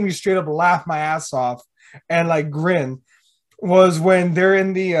 it made me straight up laugh my ass off and like grin, was when they're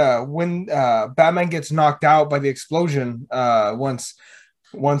in the when Batman gets knocked out by the explosion once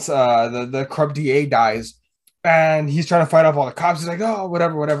the corrupt DA dies, and he's trying to fight off all the cops. He's like, oh,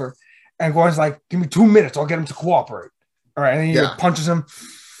 whatever. And Gordon's like, give me 2 minutes. I'll get him to cooperate. All right. And he punches him.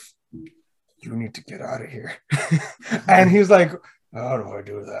 You need to get out of here. And he's like, how do I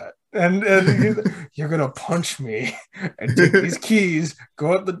do that? And he's like, you're going to punch me and take these keys,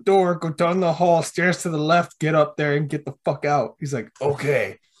 go up the door, go down the hall, stairs to the left, get up there and get the fuck out. He's like,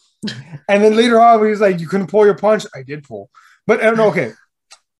 okay. And then later on, he's like, you couldn't pull your punch. I did pull. But okay.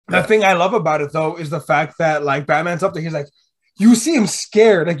 The thing I love about it, though, is the fact that like Batman's up there. He's like, you see him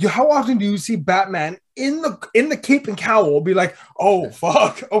scared. Like, how often do you see Batman in the cape and cowl be like, oh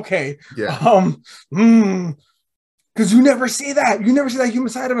fuck, okay, because you never see that. You never see that human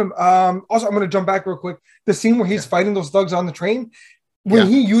side of him. Also, I'm gonna jump back real quick. The scene where he's fighting those thugs on the train, when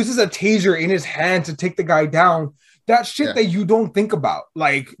he uses a taser in his hand to take the guy down. That shit that you don't think about.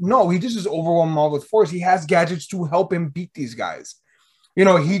 Like, no, he just is overwhelmed all with force. He has gadgets to help him beat these guys. You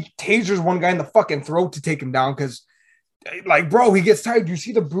know, he tasers one guy in the fucking throat to take him down because, like, bro, he gets tired. You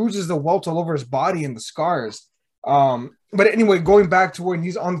see the bruises, the welts all over his body and the scars. But anyway, going back to when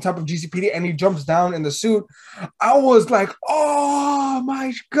he's on the top of GCPD and he jumps down in the suit, I was like, oh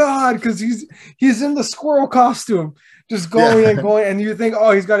my God, because he's in the squirrel costume, just going and going, and you think,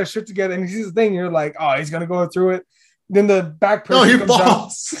 oh, he's got his shit together, and he sees the thing, you're like, oh, he's gonna go through it. Then the back person comes down,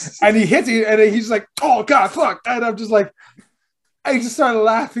 and he hits it, and then he's like, oh God, fuck. And I'm just like, I just started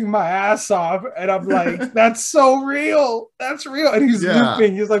laughing my ass off, and I'm like, that's so real. That's real. And he's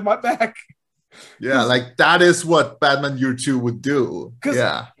looping. He's like, my back. Yeah, like that is what Batman Year 2 would do.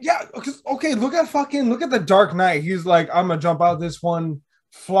 Yeah. Okay, look at the Dark Knight. He's like, I'm gonna jump out this one,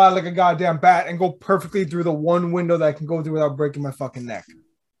 fly like a goddamn bat, and go perfectly through the one window that I can go through without breaking my fucking neck.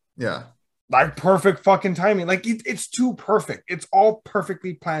 Yeah. Like perfect fucking timing. Like it's too perfect. It's all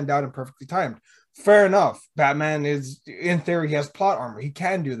perfectly planned out and perfectly timed. Fair enough. Batman is, in theory, he has plot armor. He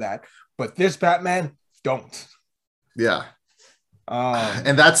can do that. But this Batman don't. Yeah.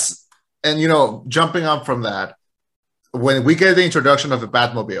 And you know, jumping up from that, when we get the introduction of the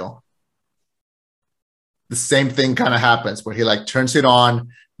Batmobile, the same thing kind of happens where he like turns it on.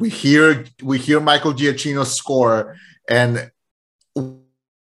 We hear Michael Giacchino's score, and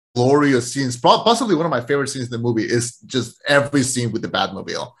glorious scenes. Possibly one of my favorite scenes in the movie is just every scene with the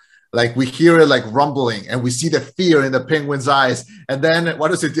Batmobile. Like we hear it like rumbling, and we see the fear in the Penguin's eyes, and then what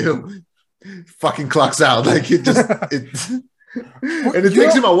does it do? Fucking clocks out. Like it just and it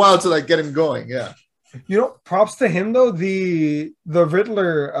takes him a while to like get him going. Yeah. You know, props to him though. The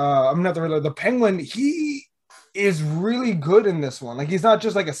Riddler, I'm not the Riddler, the Penguin, he is really good in this one. Like he's not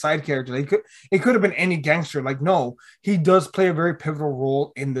just like a side character. Like, it could have been any gangster. Like, no, he does play a very pivotal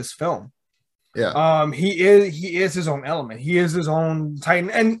role in this film. Yeah. He is his own element. He is his own Titan.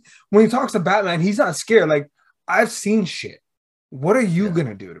 And when he talks to Batman, he's not scared. Like, I've seen shit. What are you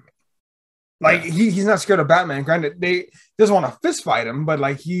gonna do to me? Like, he's not scared of Batman. Granted, they doesn't want to fist fight him, but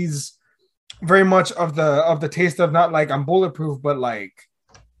like he's very much of the taste of not like I'm bulletproof, but like,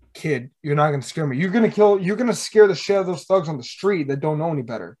 kid, you're not gonna scare me. You're gonna scare the shit out of those thugs on the street that don't know any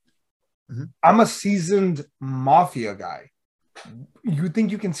better. Mm-hmm. I'm a seasoned mafia guy. You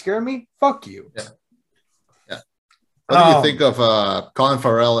think you can scare me? Fuck you. Yeah. What do you think of Colin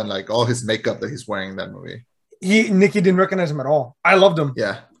Farrell and like all his makeup that he's wearing in that movie? Nikki didn't recognize him at all. I loved him.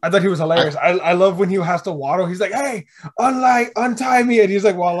 Yeah. I thought he was hilarious. I love when he has to waddle. He's like, hey, untie me. And he's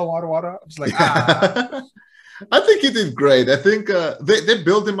like, waddle. I'm just like, ah. I think he did great. I think they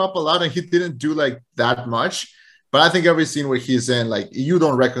built him up a lot and he didn't do like that much. But I think every scene where he's in, like, you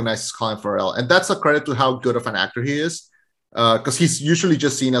don't recognize Colin Farrell. And that's a credit to how good of an actor he is. Because he's usually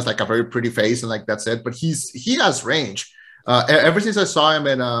just seen as like a very pretty face and like that's it. But he has range. Ever since I saw him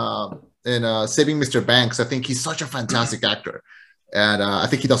in Saving Mr. Banks, I think he's such a fantastic actor. And I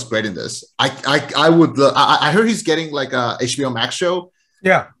think he does great in this. I heard he's getting like a HBO Max show.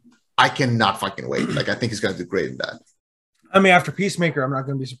 Yeah. I cannot fucking wait. Like, I think he's going to do great in that. I mean, after Peacemaker, I'm not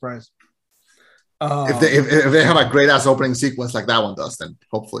going to be surprised. If they have a great ass opening sequence like that one does, then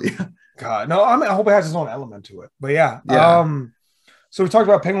hopefully. God, no, I mean, I hope it has its own element to it. But yeah. Yeah. So we talked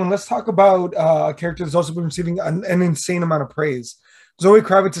about Penguin. Let's talk about a character that's also been receiving an insane amount of praise. Zoe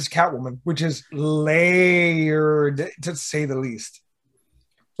Kravitz is Catwoman, which is layered to say the least.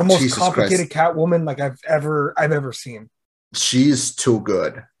 The most Jesus complicated Christ. Catwoman like I've ever seen. She's too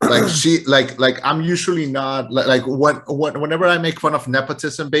good. Like she like I'm usually not like whenever I make fun of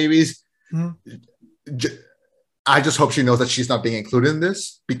nepotism babies, I just hope she knows that she's not being included in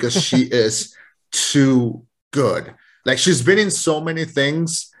this because she is too good. Like she's been in so many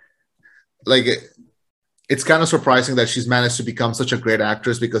things. Like it's kind of surprising that she's managed to become such a great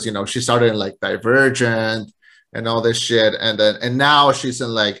actress because she started in like Divergent and all this shit, and now she's in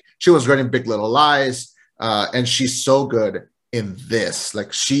like she was great in Big Little Lies, and she's so good in this.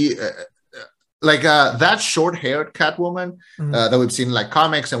 Like she. That short-haired Catwoman that we've seen in like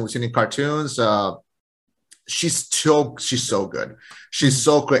comics and we've seen in cartoons, she's so good. She's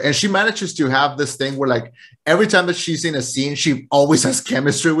so great, and she manages to have this thing where like every time that she's in a scene, she always has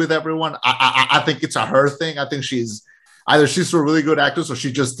chemistry with everyone. I think it's a her thing. I think she's a really good actress or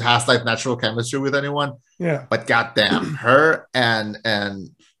she just has like natural chemistry with anyone. Yeah. But goddamn, her and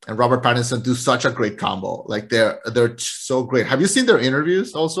Robert Pattinson do such a great combo. Like they're so great. Have you seen their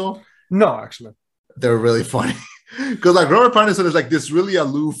interviews also? No, actually. They're really funny because like Robert Pattinson is like this really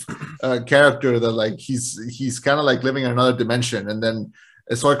aloof character that like he's kind of like living in another dimension, and then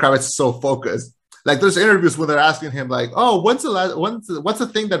Zoe Kravitz is so focused. Like there's interviews where they're asking him like, "Oh, what's the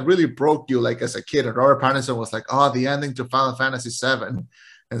thing that really broke you like as a kid?" And Robert Pattinson was like, "Oh, the ending to Final Fantasy VII."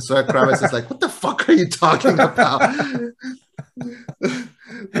 And Zoe Kravitz is like, "What the fuck are you talking about?"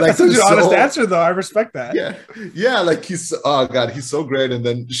 Like, that's such an honest answer, though. I respect that. Yeah. Like he's so great, and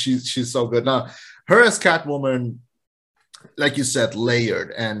then she's so good. Now, her as Catwoman, like you said,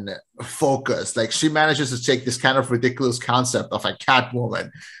 layered and focused. Like she manages to take this kind of ridiculous concept of a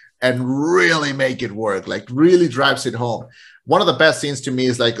Catwoman and really make it work. Like really drives it home. One of the best scenes to me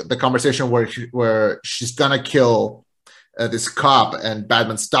is like the conversation where she's gonna kill this cop and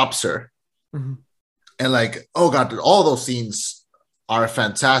Batman stops her, and like, oh god, all those scenes are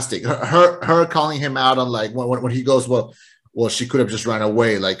fantastic. Her calling him out on like when he goes, well, she could have just ran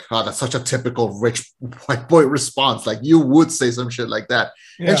away. Like, oh, that's such a typical rich white boy response. Like you would say some shit like that.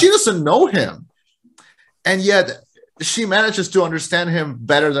 Yeah. And she doesn't know him. And yet she manages to understand him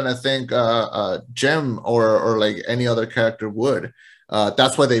better than I think Jim or like any other character would.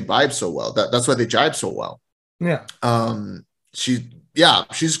 That's why they vibe so well. That's why they jibe so well. Yeah.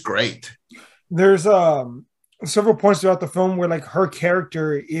 She's great. There's several points throughout the film where like her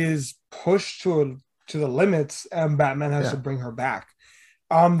character is pushed to the limits and Batman has to bring her back.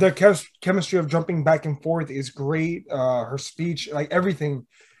 The chemistry of jumping back and forth is great. Her speech, like everything.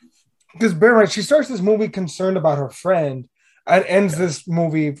 Because bear in mind, she starts this movie concerned about her friend and ends this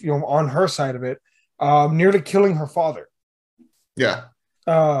movie, on her side of it, nearly killing her father. Yeah.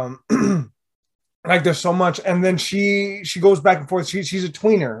 Like there's so much, and then she goes back and forth. She's a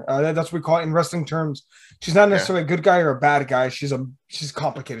tweener. That's what we call it in wrestling terms. She's not necessarily a good guy or a bad guy. She's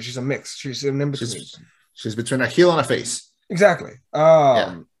complicated. She's a mix. She's an in between. She's between a heel and a face. Exactly.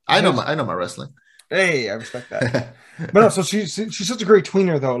 I know my wrestling. Hey, I respect that. But no, so she's such a great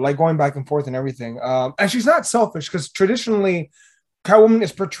tweener though, like going back and forth and everything. And she's not selfish because traditionally, Catwoman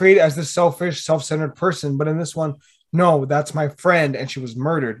is portrayed as this selfish, self-centered person, but in this one, no, that's my friend, and she was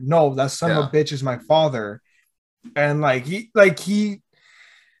murdered. No, that son of a bitch is my father, and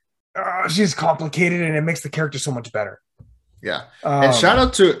she's complicated, and it makes the character so much better. Yeah, and shout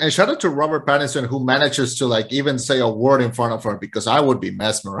out to Robert Pattinson who manages to like even say a word in front of her because I would be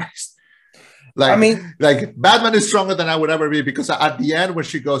mesmerized. Like, I mean, like Batman is stronger than I would ever be because at the end when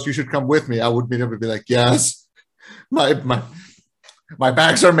she goes, "You should come with me," I would never be like, "Yes, my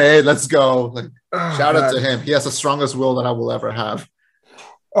bags are made. Let's go." Like, shout out to him. He has the strongest will that I will ever have.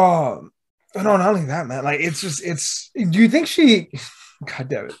 No, not only that, man. Like, it's. Do you think she? God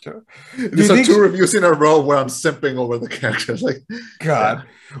damn it, Joe. These are two reviews in a row where I'm simping over the characters. Like, God.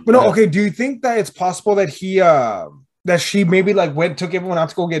 But no, okay. Do you think that it's possible that that she maybe like took everyone out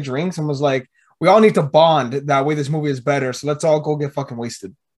to go get drinks and was like, "We all need to bond. That way, this movie is better. So let's all go get fucking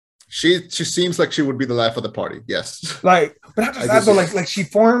wasted." She seems like she would be the life of the party. Yes. Like, but not just that though. Like she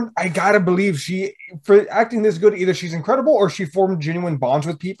formed. I gotta believe for acting this good. Either she's incredible or she formed genuine bonds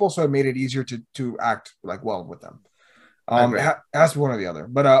with people, so it made it easier to act like well with them. It has to be one or the other.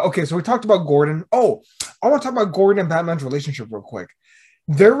 But okay, so we talked about Gordon. Oh, I want to talk about Gordon and Batman's relationship real quick.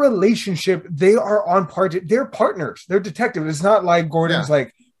 Their relationship, they are on par. They're partners. They're detectives. It's not like Gordon's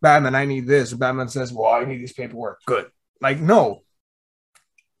like, Batman, I need this. And Batman says, well, I need this paperwork. Good. Like, no,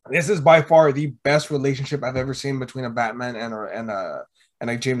 this is by far the best relationship I've ever seen between a Batman and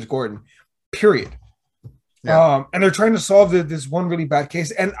a James Gordon, period. Yeah. And they're trying to solve this one really bad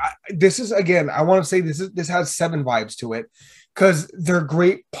case. And this is, again, I want to say this has Seven vibes to it, because they're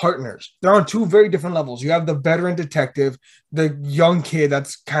great partners. They're on two very different levels. You have the veteran detective, the young kid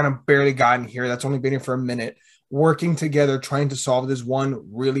that's kind of barely gotten here, that's only been here for a minute, working together, trying to solve this one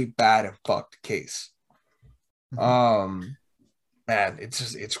really bad and fucked case. Man,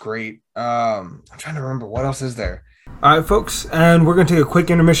 it's great. I'm trying to remember what else is there. All right, folks, and we're going to take a quick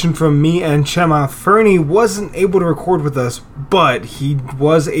intermission from me and Chema. Ferny wasn't able to record with us, but he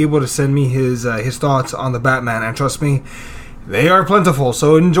was able to send me his thoughts on the Batman, and trust me, they are plentiful.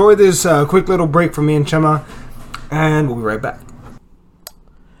 So enjoy this quick little break from me and Chema, and we'll be right back.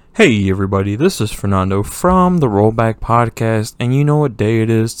 Hey everybody, this is Fernando from the Rollback Podcast, and you know what day it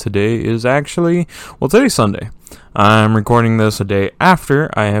is? Today is actually, today's Sunday. I'm recording this a day after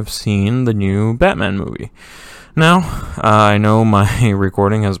I have seen the new Batman movie. Now, I know my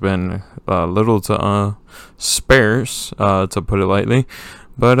recording has been a little to sparse, to put it lightly,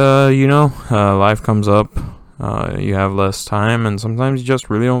 but life comes up, you have less time, and sometimes you just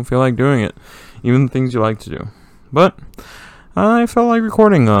really don't feel like doing it, even the things you like to do. But I felt like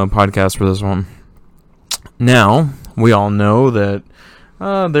recording a podcast for this one. Now, we all know that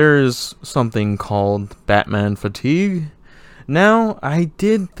there's something called Batman fatigue. Now, I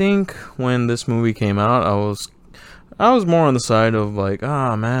did think when this movie came out, I was more on the side of like,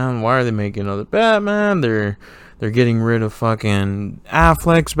 man, why are they making another Batman? They're getting rid of fucking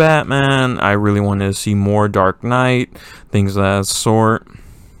Affleck's Batman. I really wanted to see more Dark Knight, things of that sort.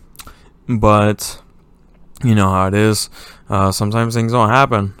 But you know how it is. Sometimes things don't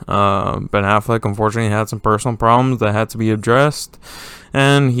happen. Ben Affleck unfortunately had some personal problems that had to be addressed,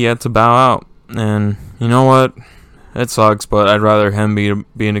 and he had to bow out. And you know what? It sucks, but I'd rather him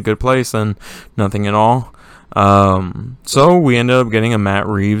be in a good place than nothing at all. So we ended up getting a Matt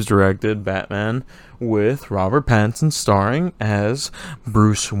Reeves directed Batman with Robert Pattinson starring as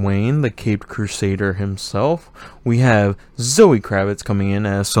Bruce Wayne, the Caped Crusader himself. We have Zoe Kravitz coming in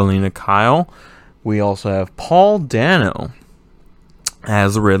as Selina Kyle. We also have Paul Dano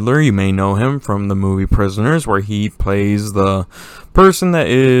as the Riddler. You may know him from the movie Prisoners, where he plays the person that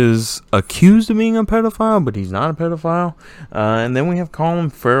is accused of being a pedophile, but he's not a pedophile. And then we have Colin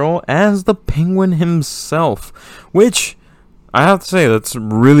Farrell as the Penguin himself, which I have to say, that's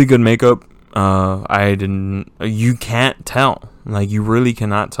really good makeup. You can't tell. Like, you really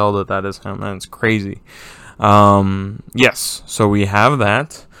cannot tell that is him. That's crazy. Yes, so we have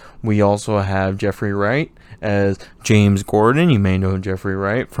that. We also have Jeffrey Wright as James Gordon. You may know Jeffrey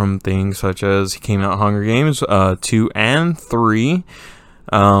Wright from things such as he came out Hunger Games 2 and 3.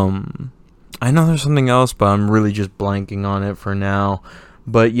 I know there's something else, but I'm really just blanking on it for now.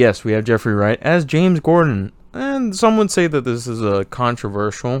 But yes, we have Jeffrey Wright as James Gordon. And some would say that this is a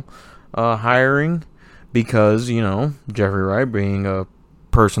controversial hiring because, Jeffrey Wright being a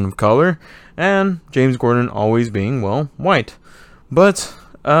person of color and James Gordon always being, white. But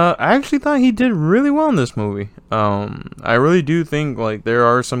I actually thought he did really well in this movie. I really do think like there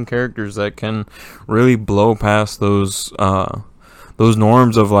are some characters that can really blow past those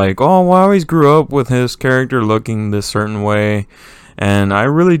norms of like, oh, well, I always grew up with his character looking this certain way, and I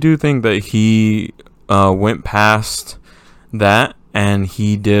really do think that he went past that and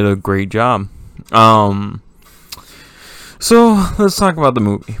he did a great job. So let's talk about the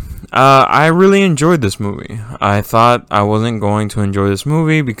movie. I really enjoyed this movie. I thought I wasn't going to enjoy this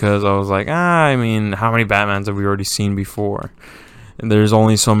movie because I was like, how many Batmans have we already seen before? And there's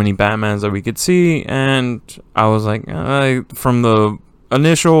only so many Batmans that we could see, and I was like, from the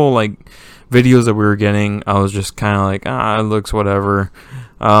initial videos that we were getting, I was just kind of like, it looks whatever.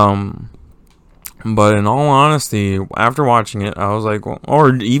 But in all honesty, after watching it, I was like,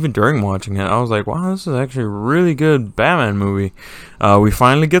 or even during watching it, I was like, wow, this is actually a really good Batman movie. We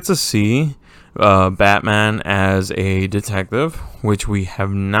finally get to see Batman as a detective, which we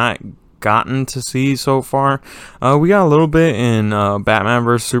have not gotten to see so far. We got a little bit in Batman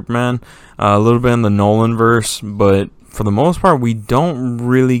vs. Superman, a little bit in the Nolan verse, but for the most part, we don't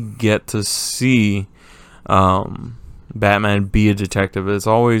really get to see Batman be a detective. It's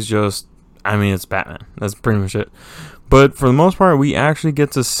always just, it's Batman. That's pretty much it. But for the most part, we actually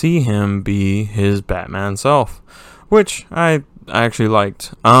get to see him be his Batman self, which I actually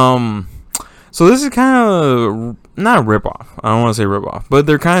liked. So this is kind of not a ripoff. I don't want to say ripoff, but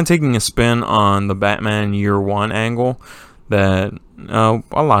they're kind of taking a spin on the Batman Year One angle that a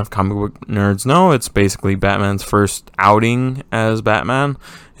lot of comic book nerds know, it's basically Batman's first outing as Batman,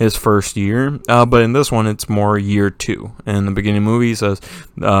 his first year. But in this one, it's more year 2. In the beginning of the movie, he says,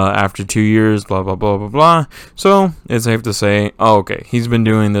 after 2 years, blah, blah, blah, blah, blah. So it's safe to say, oh, okay, he's been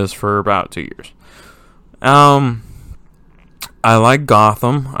doing this for about 2 years. I like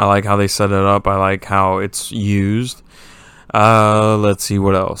Gotham. I like how they set it up. I like how it's used. Let's see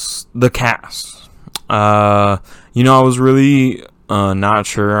what else. The cast. I was really not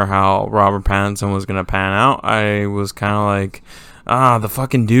sure how Robert Pattinson was going to pan out. I was kind of like, the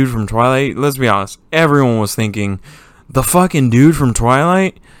fucking dude from Twilight. Let's be honest. Everyone was thinking, the fucking dude from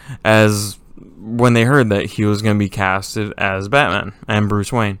Twilight, as when they heard that he was going to be casted as Batman and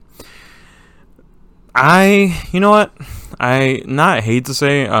Bruce Wayne. You know what? I not hate to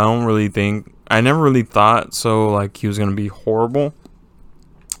say, I never really thought so, like, he was going to be horrible.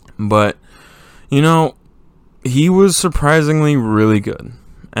 But, he was surprisingly really good.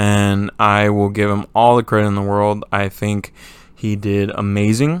 And I will give him all the credit in the world. I think he did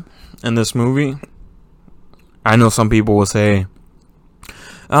amazing in this movie. I know some people will say,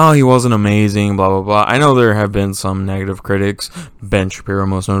 oh, he wasn't amazing, blah, blah, blah. I know there have been some negative critics, Ben Shapiro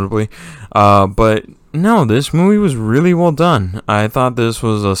most notably. But no, this movie was really well done. I thought this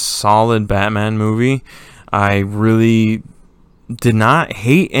was a solid Batman movie. I really did not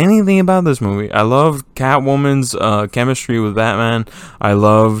hate anything about this movie. I loved Catwoman's chemistry with Batman. I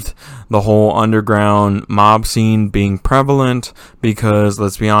loved the whole underground mob scene being prevalent because,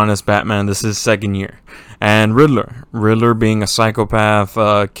 let's be honest, Batman, this is his second year. And Riddler being a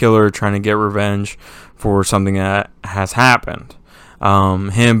psychopath killer trying to get revenge for something that has happened.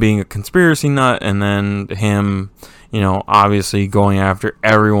 Him being a conspiracy nut, and then him, obviously going after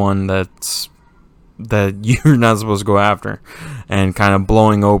everyone that you're not supposed to go after, and kind of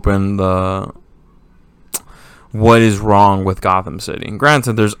blowing open what is wrong with Gotham City. And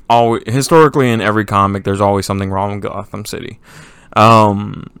granted, there's always, historically in every comic, there's always something wrong with Gotham City.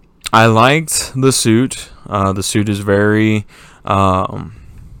 I liked the suit. The suit is very, how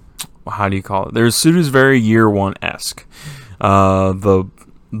do you call it? The suit is very Year One-esque. The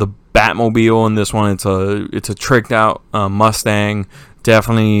Batmobile in this one, it's a tricked out Mustang.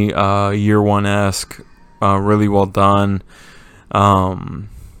 Definitely Year One-esque. Really well done.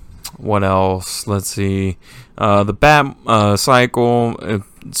 What else? Let's see. The Bat cycle.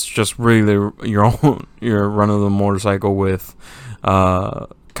 It's just really your run of the motorcycle with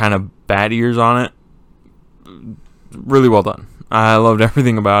kind of bat ears on it. Really well done. I loved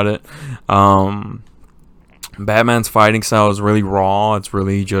everything about it. Batman's fighting style is really raw. It's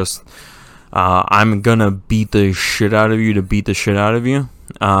really just, I'm gonna beat the shit out of you to beat the shit out of you.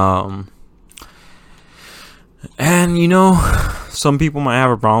 And some people might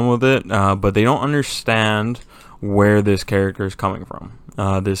have a problem with it, but they don't understand where this character is coming from.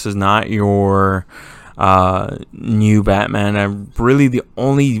 This is not your new Batman. Really, the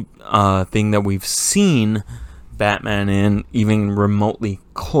only thing that we've seen Batman in, even remotely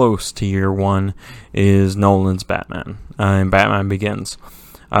close to Year One, is Nolan's Batman and Batman Begins.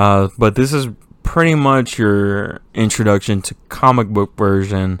 But this is pretty much your introduction to comic book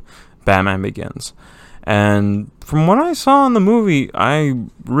version Batman Begins. And from what I saw in the movie, I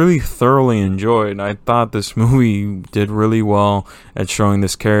really thoroughly enjoyed. I thought this movie did really well at showing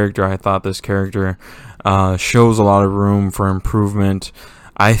this character. I thought this character shows a lot of room for improvement.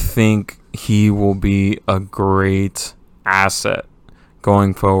 I think he will be a great asset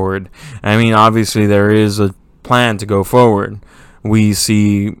going forward. I mean, obviously there is a plan to go forward. We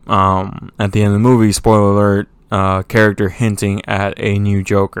see at the end of the movie, spoiler alert, character hinting at a new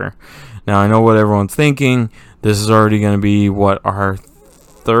Joker. Now, I know what everyone's thinking. This is already going to be, our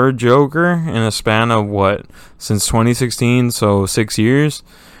third Joker in a span of, since 2016, so 6 years.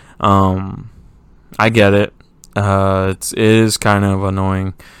 I get it. It is kind of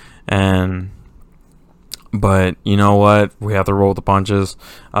annoying. But you know what? We have to roll with the punches.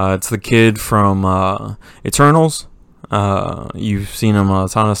 It's the kid from Eternals. You've seen him a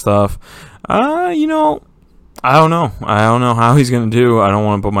ton of stuff. I don't know. I don't know how he's going to do. I don't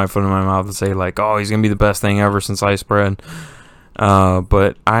want to put my foot in my mouth and say, he's going to be the best thing ever since sliced bread.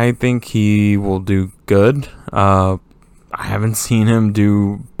 But I think he will do good. I haven't seen him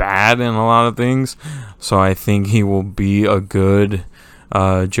do bad in a lot of things. So I think he will be a good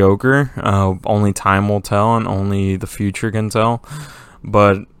Joker. Only time will tell, and only the future can tell.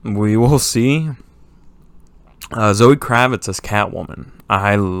 But we will see. Zoe Kravitz as Catwoman.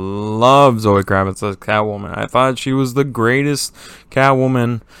 I love Zoe Kravitz as Catwoman. I thought she was the greatest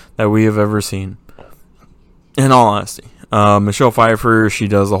Catwoman that we have ever seen. In all honesty. Michelle Pfeiffer, she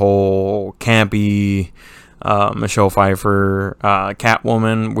does the whole campy Michelle Pfeiffer,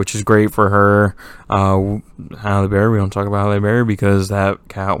 Catwoman, which is great for her. Halle Berry, we don't talk about Halle Berry because that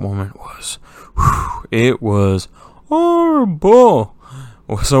Catwoman was, it was horrible.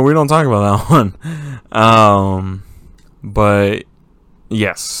 So we don't talk about that one. But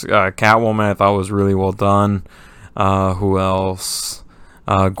yes, Catwoman I thought was really well done. Who else?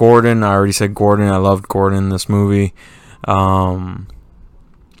 Gordon, I already said Gordon. I loved Gordon in this movie.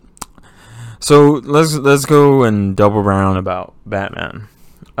 So let's go and double round about Batman.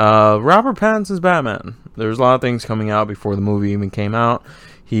 Robert Pattinson's Batman. There's a lot of things coming out before the movie even came out.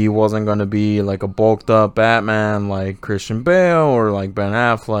 He wasn't going to be like a bulked up Batman like Christian Bale or like Ben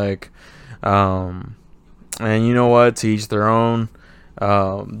Affleck. And you know what? To each their own.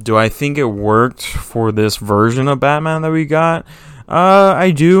 Do I think it worked for this version of Batman that we got?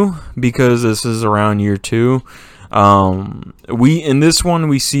 I do, because this is around year 2. In this one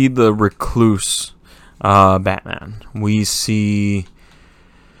we see the recluse Batman. We see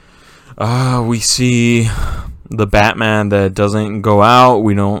the Batman that doesn't go out.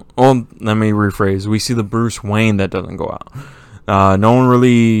 Let me rephrase. We see the Bruce Wayne that doesn't go out. No one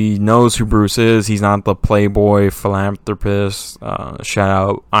really knows who Bruce is. He's not the playboy philanthropist. Shout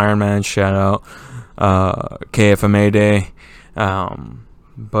out Iron Man. Shout out KFMA Day.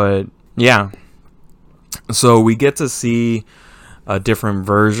 But yeah. So we get to see a different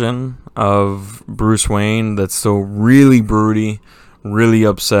version of Bruce Wayne that's still really broody, really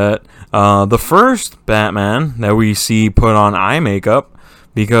upset. The first Batman that we see put on eye makeup,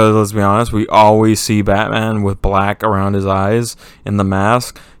 because let's be honest, we always see Batman with black around his eyes in the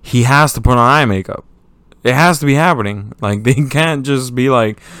mask. He has to put on eye makeup. It has to be happening. Like, they can't just be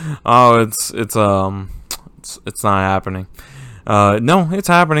like, oh, it's not happening. No, it's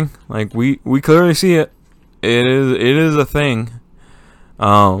happening. Like, we clearly see it. It is a thing.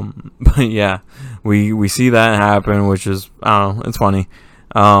 But yeah, we see that happen, which is, I don't know, it's funny.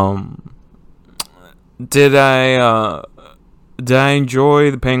 Did I enjoy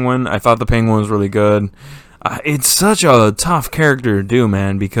the Penguin? I thought the Penguin was really good. It's such a tough character to do,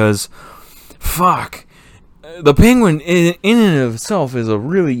 man, because fuck, the Penguin in and of itself is a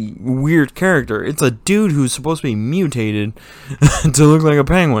really weird character. It's a dude who's supposed to be mutated to look like a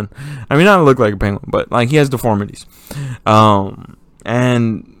penguin. I mean, not look like a penguin, but like he has deformities.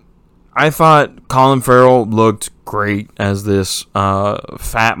 And I thought Colin Farrell looked great as this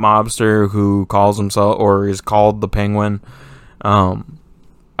fat mobster who calls himself, or is called, the Penguin.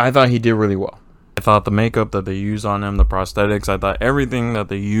 I thought he did really well. I thought the makeup that they used on him, the prosthetics, I thought everything that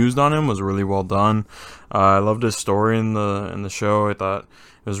they used on him was really well done. I loved his story in the show. I thought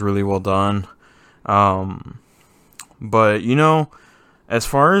it was really well done. But you know, as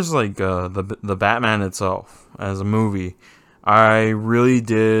far as like the Batman itself as a movie, I really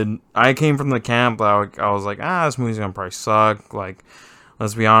did. I came from the camp that I was like, this movie's gonna probably suck. Like,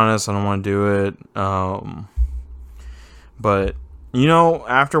 let's be honest, I don't want to do it. But you know,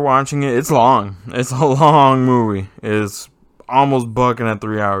 after watching it, it's long. It's a long movie. It's almost bucking at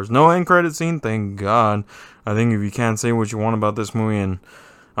 3 hours. No end credit scene, thank God. I think if you can't say what you want about this movie in,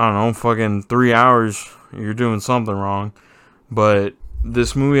 I don't know, fucking 3 hours, you're doing something wrong. But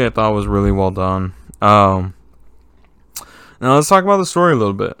this movie I thought was really well done. Now let's talk about the story a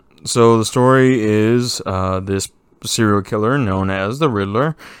little bit. So the story is this serial killer known as the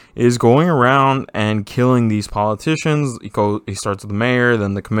Riddler is going around and killing these politicians. He starts with the mayor,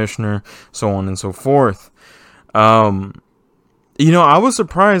 then the commissioner, so on and so forth. You know, I was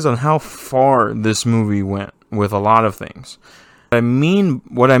surprised on how far this movie went with a lot of things.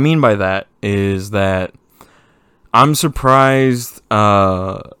 What I mean by that is that I'm surprised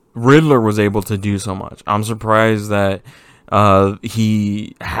Riddler was able to do so much. I'm surprised that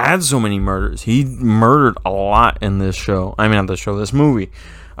he had so many murders. He murdered a lot in this show. I mean, not this show, this movie.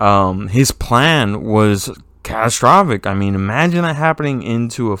 His plan was catastrophic. I mean, imagine that happening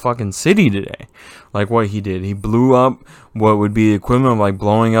into a fucking city today. Like what he did. He blew up what would be the equivalent of like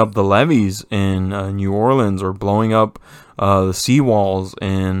blowing up the levees in New Orleans, or blowing up the seawalls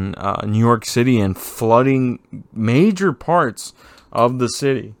in New York City, and flooding major parts of the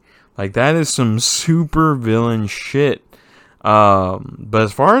city. Like, that is some super villain shit. But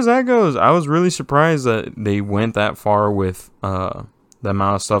as far as that goes, I was really surprised that they went that far with the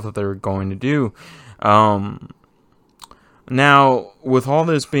amount of stuff that they were going to do. Now, with all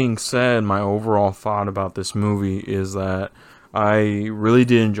this being said, my overall thought about this movie is that I really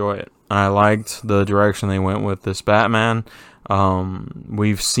did enjoy it. I liked the direction they went with this Batman.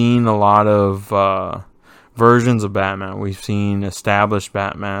 We've seen a lot of versions of Batman. We've seen established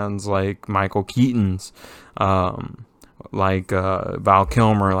Batmans like Michael Keaton's, like Val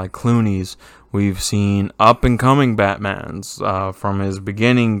Kilmer, like Clooney's. We've seen up-and-coming Batmans from his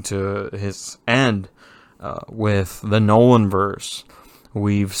beginning to his end with the Nolanverse.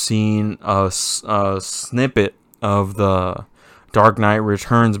 We've seen a snippet of the Dark Knight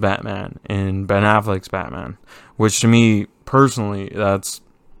Returns Batman in Ben Affleck's Batman, which to me, personally, that's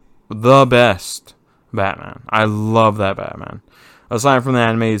the best Batman. I love that Batman. Aside from the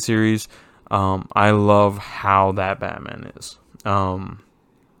animated series, I love how that Batman is.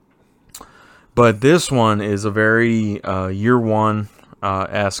 But this one is a very year one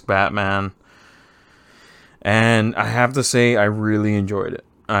esque Batman. And I have to say, I really enjoyed it.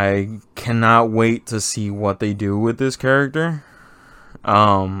 I cannot wait to see what they do with this character.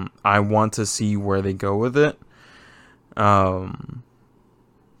 I want to see where they go with it.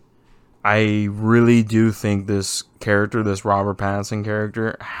 I really do think this character, this Robert Pattinson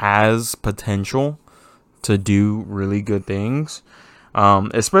character, has potential to do really good things.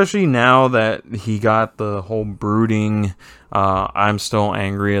 Especially now that he got the whole brooding, I'm still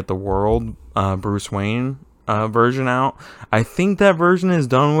angry at the world, Bruce Wayne version out. I think that version is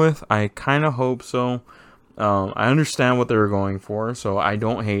done with. I kind of hope so. I understand what they were going for, so I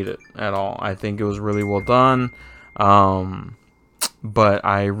don't hate it at all. I think it was really well done. But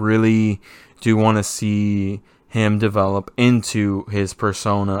I really do want to see him develop into his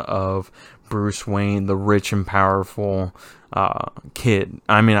persona of Bruce Wayne, the rich and powerful kid.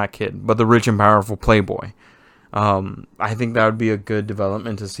 I mean, not kid, but the rich and powerful playboy. I think that would be a good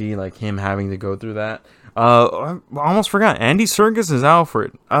development to see, like him having to go through that. I almost forgot. Andy Serkis is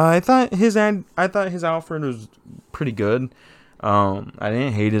Alfred. I thought his Alfred was pretty good. I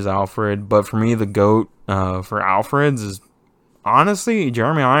didn't hate his Alfred, but for me, the GOAT for Alfred's is honestly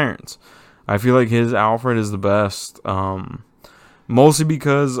Jeremy Irons. I feel like his Alfred is the best. Mostly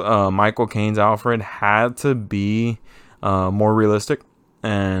because Michael Caine's Alfred had to be more realistic,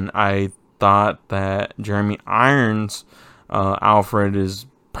 and I thought that Jeremy Irons' Alfred is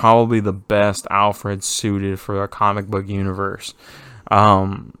probably the best Alfred suited for a comic book universe.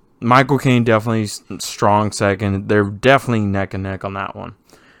 Michael Caine definitely strong second. They're definitely neck and neck on that one.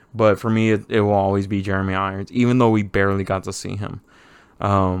 But for me, it will always be Jeremy Irons, even though we barely got to see him.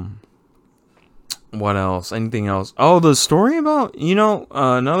 What else? Anything else? Oh, the story about,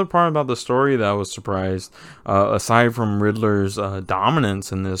 another part about the story that I was surprised, aside from Riddler's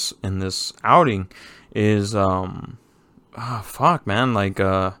dominance in this outing, is the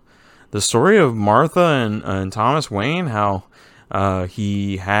story of Martha and Thomas Wayne, how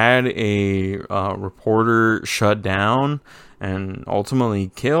he had a reporter shut down and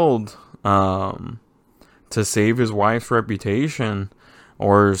ultimately killed to save his wife's reputation.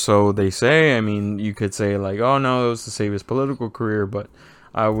 Or so they say. I mean, you could say like, oh no, it was to save his political career, but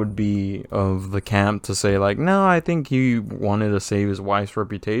I would be of the camp to say like, no, I think he wanted to save his wife's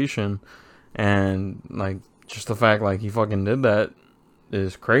reputation. And like, just the fact like he fucking did that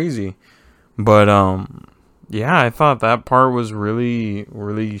is crazy. But yeah, I thought that part was really,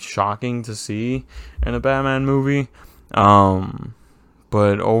 really shocking to see in a Batman movie.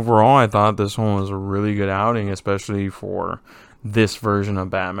 But overall, I thought this one was a really good outing, especially for this version of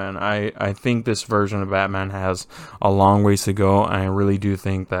Batman. I think this version of Batman has a long ways to go, and I really do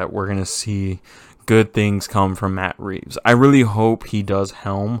think that we're going to see good things come from Matt Reeves. I really hope he does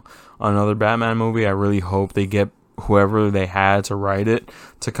helm another Batman movie. I really hope they get whoever they had to write it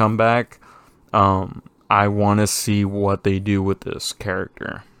to come back. I want to see what they do with this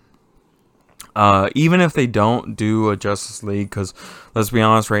character. Even if they don't do a Justice League, because let's be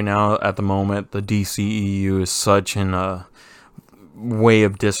honest, right now, at the moment, the DCEU is such in a way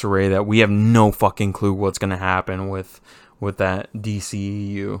of disarray that we have no fucking clue what's going to happen with that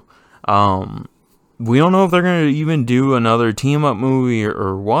DCEU. We don't know if they're going to even do another team-up movie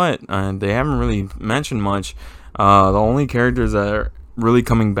or what, and they haven't really mentioned much. The only characters that are really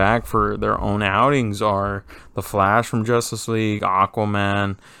coming back for their own outings are the Flash from Justice League,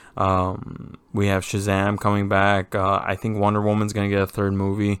 Aquaman. We have Shazam coming back. I think Wonder Woman's going to get a third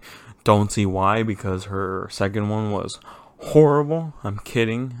movie. Don't see why, because her second one was horrible. I'm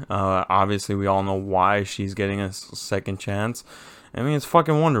kidding. Obviously, we all know why she's getting a second chance. I mean, it's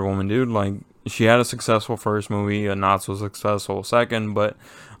fucking Wonder Woman, dude. Like, she had a successful first movie, a not so successful second, but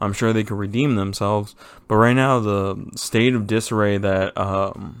I'm sure they could redeem themselves. But right now, the state of disarray that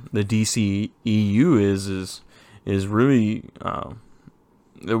the DCEU is really.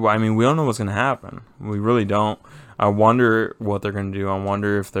 I mean, we don't know what's going to happen. We really don't. I wonder what they're going to do. I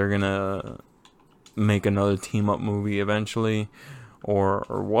wonder if they're going to make another team-up movie eventually or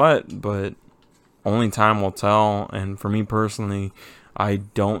what. But only time will tell. And for me personally, I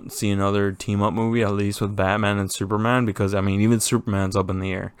don't see another team up movie, at least with Batman and Superman, because I mean even Superman's up in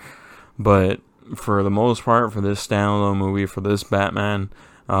the air. But for the most part, for this standalone movie, for this Batman,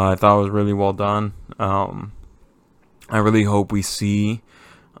 I thought it was really well done. I really hope we see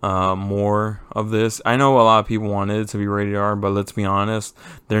more of this. I know a lot of people wanted it to be rated R, but let's be honest,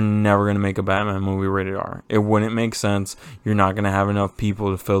 they're never going to make a Batman movie rated R. It wouldn't make sense. You're not going to have enough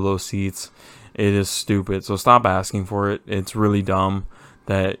people to fill those seats. It is stupid. So stop asking for it. It's really dumb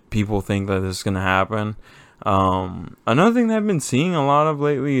that people think that this is going to happen. Another thing that I've been seeing a lot of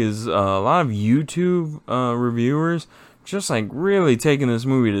lately is a lot of YouTube reviewers just like really taking this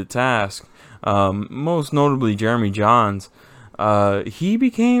movie to task. Most notably Jeremy Johns. He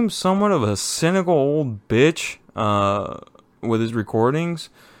became somewhat of a cynical old bitch with his recordings.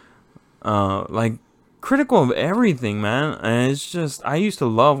 Like critical of everything, man. And it's just, I used to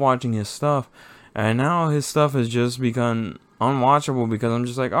love watching his stuff, and now his stuff has just become unwatchable because I'm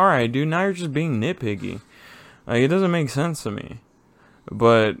just like, alright, dude, now you're just being nitpicky. Like, it doesn't make sense to me.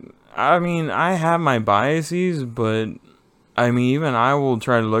 But I mean, I have my biases, but I mean, even I will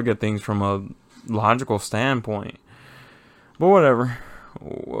try to look at things from a logical standpoint. But whatever.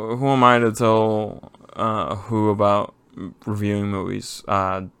 Who am I to tell who about reviewing movies?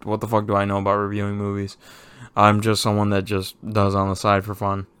 What the fuck do I know about reviewing movies? I'm just someone that just does on the side for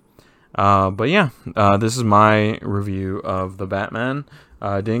fun. But yeah, this is my review of the Batman.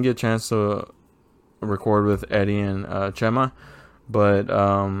 I didn't get a chance to record with Eddie and Chema, but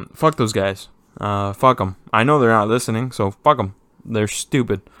fuck those guys. Fuck them. I know they're not listening, so fuck them. They're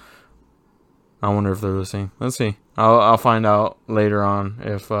stupid. I wonder if they're listening. Let's see. I'll find out later on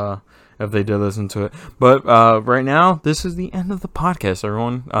if they did listen to it. But right now, this is the end of the podcast,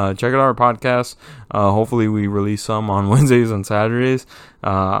 everyone. Check out our podcast. Hopefully we release some on Wednesdays and Saturdays.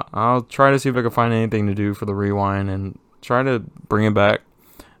 I'll try to see if I can find anything to do for the rewind and try to bring it back.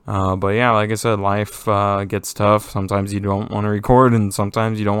 But yeah, like I said, life gets tough. Sometimes you don't want to record, and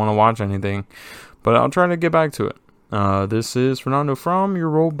sometimes you don't want to watch anything. But I'll try to get back to it. This is Fernando from your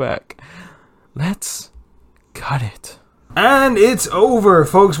rollback. Let's cut it. And it's over,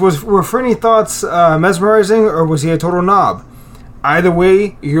 folks. Were Ferny thoughts mesmerizing, or was he a total knob? Either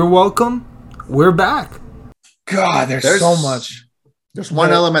way, you're welcome. We're back. God, there's so much. There's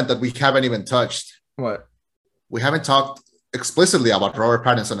one element that we haven't even touched. What? We haven't talked explicitly about Robert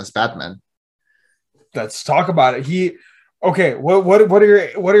Pattinson as Batman. Let's talk about it. Okay. What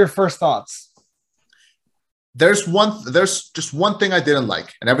are your first thoughts? There's just one thing I didn't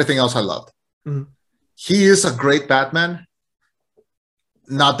like, and everything else I loved. Mm-hmm. He is a great Batman,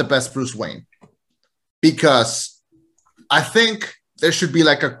 not the best Bruce Wayne, because I think there should be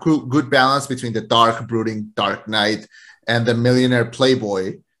like a good balance between the dark, brooding Dark Knight and the millionaire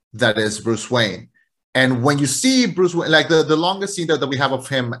playboy that is Bruce Wayne. And when you see Bruce Wayne, like the longest scene that we have of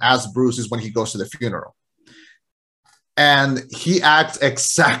him as Bruce is when he goes to the funeral. And he acts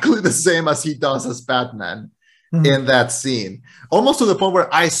exactly the same as he does as Batman. Mm-hmm. In that scene, almost to the point where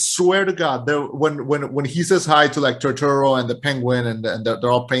I swear to God, when he says hi to like Turturro and the Penguin and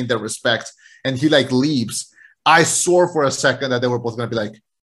they're all paying their respects, and he like leaves, I swore for a second that they were both gonna be like,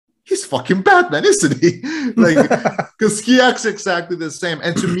 he's fucking Batman, isn't he? Like, because he acts exactly the same.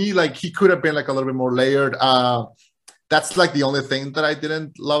 And to me, like, he could have been like a little bit more layered. That's like the only thing that I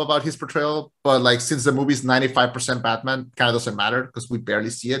didn't love about his portrayal. But like, since the movie's 95% Batman, kind of doesn't matter because we barely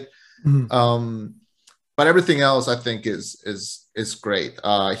see it. Mm-hmm. But everything else, I think, is great.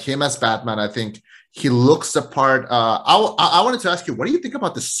 Him as Batman, I think he looks the part. I wanted to ask you, what do you think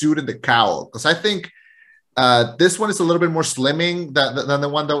about the suit and the cowl? Because I think this one is a little bit more slimming than the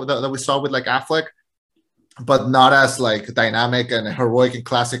one that we saw with like Affleck, but not as like dynamic and heroic and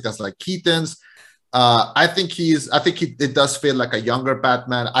classic as like Keaton's. I think it does feel like a younger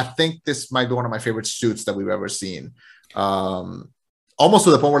Batman. I think this might be one of my favorite suits that we've ever seen. Almost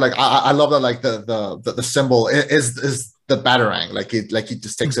to the point where like I love that like the symbol is the Batarang, like he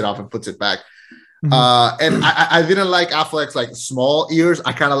just takes it off and puts it back. Mm-hmm. And I didn't like Affleck's like small ears.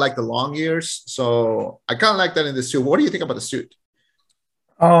 I kind of like the long ears, so I kind of like that in the suit. What do you think about the suit?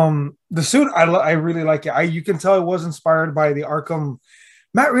 The suit I really like it. You can tell it was inspired by the Arkham.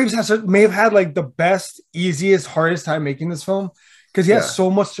 Matt Reeves may have had like the best, easiest, hardest time making this film because he has so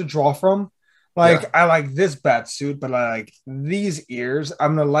much to draw from. Like, I like this bat suit, but I like these ears.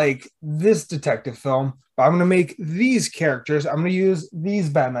 I'm going to like this detective film, but I'm going to make these characters. I'm going to use these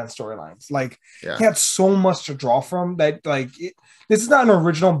Batman storylines. Like, he had so much to draw from that, like, this is not an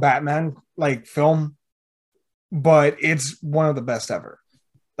original Batman, like, film, but it's one of the best ever.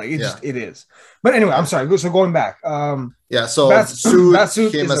 Like, it is. But anyway, I'm sorry. So going back. So Bat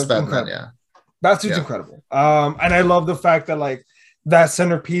suit is as Batman, incredible. Bat suit's incredible. And I love the fact that, like, that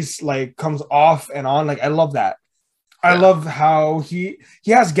centerpiece like comes off and on. Like I love that. I love how he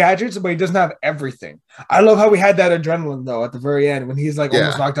has gadgets, but he doesn't have everything. I love how we had that adrenaline though at the very end when he's like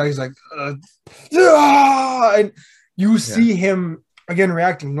almost knocked out. He's like, and you see him again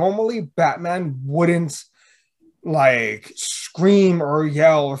reacting. Normally, Batman wouldn't like scream or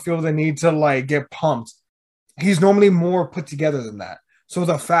yell or feel the need to like get pumped. He's normally more put together than that. So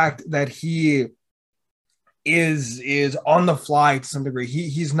the fact that he is on the fly to some degree,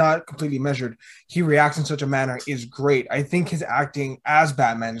 he's not completely measured, he reacts in such a manner is great. I think his acting as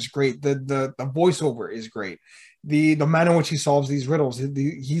Batman is great. The voiceover is great. The manner in which he solves these riddles,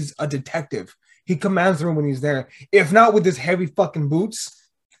 he's a detective. He commands the room when he's there, if not with his heavy fucking boots,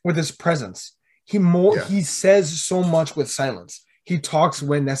 with his presence. He says so much with silence. He talks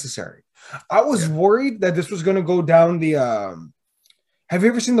when necessary. I was worried that this was going to go down the have you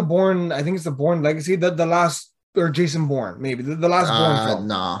ever seen the Bourne? I think it's the Bourne Legacy, the last, or Jason Bourne, maybe the last Bourne film.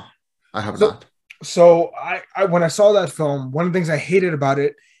 No, I have not. So I when I saw that film, one of the things I hated about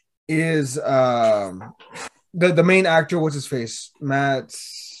it is the main actor. What's his face? Matt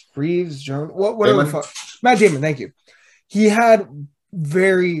Reeves, whatever. Matt Damon. Thank you. He had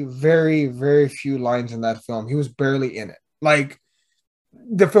very, very, very few lines in that film. He was barely in it. Like,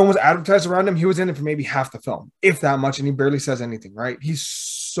 the film was advertised around him. He was in it for maybe half the film, if that much, and he barely says anything, right? He's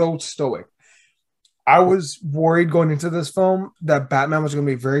so stoic. I was worried going into this film that Batman was going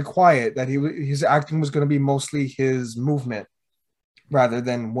to be very quiet, that his acting was going to be mostly his movement rather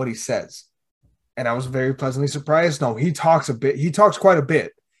than what he says. And I was very pleasantly surprised. No, he talks a bit. He talks quite a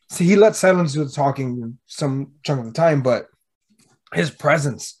bit. See, he lets silence do the talking some chunk of the time, but his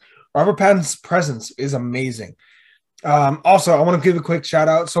presence, Robert Pattinson's presence is amazing. Also, I want to give a quick shout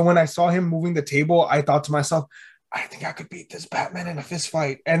out. So when I saw him moving the table, I thought to myself, I think I could beat this Batman in a fist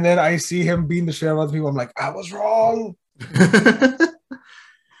fight. And then I see him beating the shit out of other people. I'm like, I was wrong.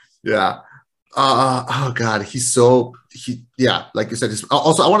 Yeah. Oh God, like you said.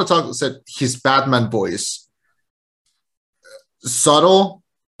 Also, I want to talk. His Batman voice, subtle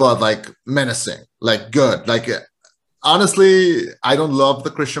but like menacing, like good. Like honestly, I don't love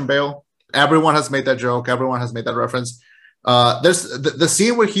the Christian Bale. Everyone has made that joke. Everyone has made that reference. There's the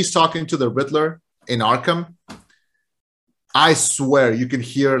scene where he's talking to the Riddler in Arkham. I swear you can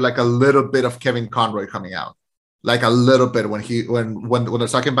hear like a little bit of Kevin Conroy coming out, like a little bit when they're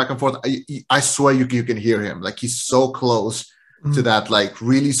talking back and forth. I swear you can hear him. Like he's so close to that, like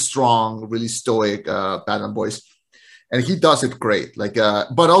really strong, really stoic Batman voice. And he does it great. Like,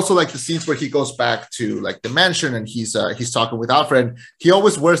 but also like the scenes where he goes back to like the mansion and he's talking with Alfred. He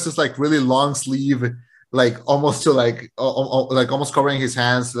always wears this like really long sleeve, like almost to like almost covering his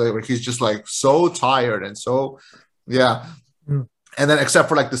hands. Where he's just like so tired and so, yeah. And then except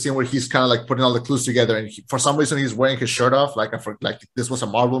for like the scene where he's kind of like putting all the clues together, and for some reason he's wearing his shirt off. Like this was a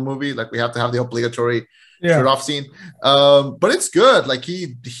Marvel movie. Like we have to have the obligatory shirt off scene. But it's good. Like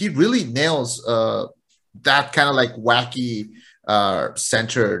he really nails that kind of like wacky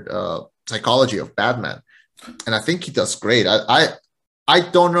centered psychology of Batman, and I think he does great. I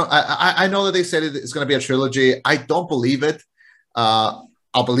don't know. I know that they said it's going to be a trilogy. I don't believe it. I'll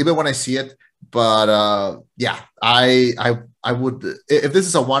believe it when I see it. But yeah, I would, if this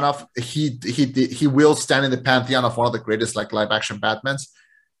is a one-off, he will stand in the pantheon of one of the greatest like live action Batmans.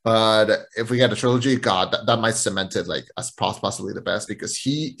 But if we get a trilogy, God, that might cement it like as possibly the best, because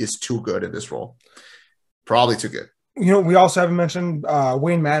he is too good in this role. Probably too good. You know, we also haven't mentioned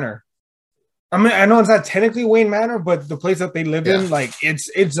Wayne Manor. I mean, I know it's not technically Wayne Manor, but the place that they live in, like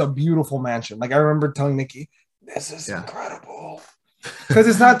it's a beautiful mansion. Like I remember telling Nikki, this is incredible. Because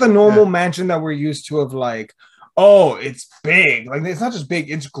it's not the normal mansion that we're used to of like, oh, it's big. Like it's not just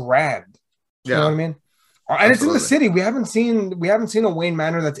big, it's grand. You know what I mean? And it's in the city. We haven't seen a Wayne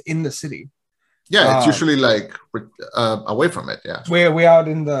Manor that's in the city. Yeah, it's usually like away from it. Yeah, way out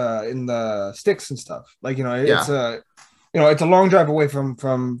in the sticks and stuff. Like it's a long drive away from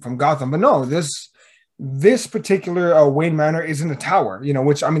Gotham. But no, this particular Wayne Manor is in a tower.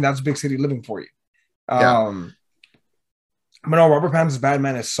 Which I mean that's big city living for you. But no, Robert Pattinson's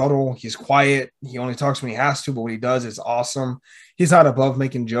Batman is subtle. He's quiet. He only talks when he has to, but what he does is awesome. He's not above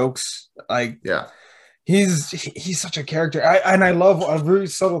making jokes. He's such a character. I love a really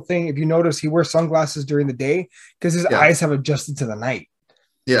subtle thing. If you notice, he wears sunglasses during the day because his eyes have adjusted to the night.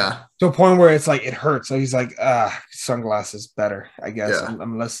 Yeah. To a point where it's like it hurts. So he's like, sunglasses better, I guess. Yeah.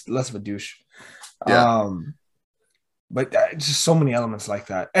 I'm less of a douche. Yeah. But just so many elements like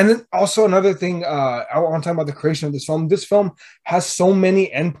that. And then also another thing, I want to talk about the creation of this film. This film has so many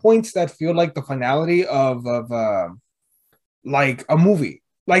endpoints that feel like the finality of like a movie.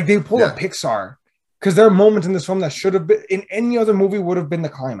 Like they pull a Pixar Because there are moments in this film that should have been in any other movie would have been the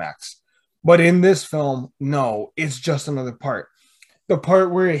climax. But in this film, no, it's just another part. The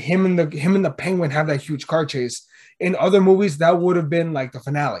part where him and the Penguin have that huge car chase. In other movies, that would have been like the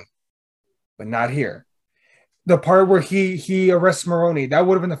finale, but not here. The part where he arrests Maroney, that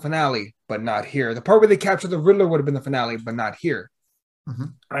would have been the finale, but not here. The part where they capture the Riddler would have been the finale, but not here. Mm-hmm.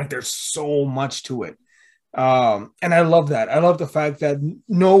 Like there's so much to it. And I love that. I love the fact that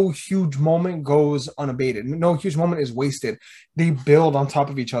no huge moment goes unabated. No huge moment is wasted. They build on top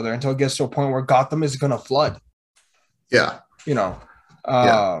of each other until it gets to a point where Gotham is going to flood. Yeah. You know,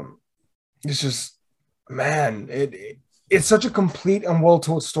 it's just, man, it's such a complete and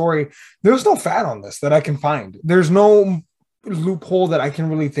well-told story. There's no fat on this that I can find. There's no loophole that I can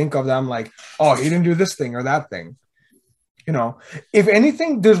really think of that I'm like, oh, he didn't do this thing or that thing. You know, if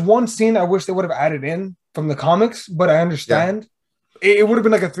anything, there's one scene I wish they would have added in from the comics, but I understand it would have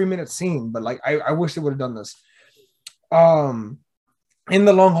been like a 3-minute scene, but like I wish they would have done this. In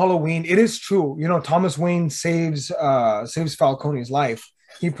The Long Halloween, it is true, you know, Thomas Wayne saves Falcone's life.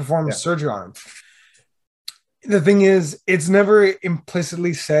 He performs surgery on him. The thing is, it's never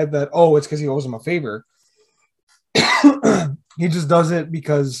implicitly said that, oh, it's because he owes him a favor. He just does it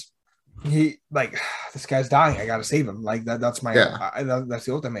because he like, this guy's dying, I gotta save him. Like that's my that's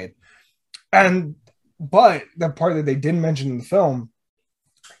the oath I made. But the part that they didn't mention in the film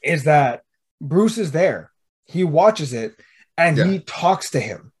is that Bruce is there. He watches it and he talks to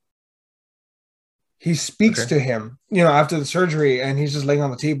him. He speaks to him, you know, after the surgery, and he's just laying on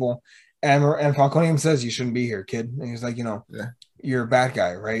the table. And Falcone says, "You shouldn't be here, kid." And he's like, you know, you're a bad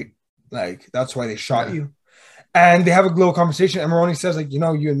guy, right? Like, that's why they shot you. And they have a little conversation. And Maroni says, like, you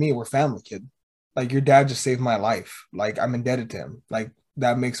know, you and me, we're family, kid. Like, your dad just saved my life. Like, I'm indebted to him. Like,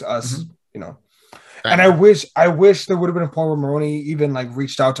 that makes us, you know. And I wish there would have been a point where Maroni even like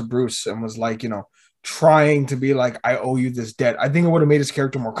reached out to Bruce and was like, you know, trying to be like, I owe you this debt. I think it would have made his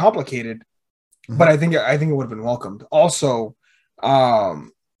character more complicated, but I think it would have been welcomed. Also, I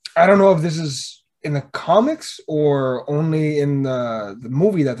don't know if this is in the comics or only in the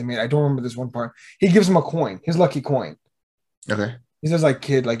movie that they made. I don't remember this one part. He gives him a coin, his lucky coin. Okay. He says, like,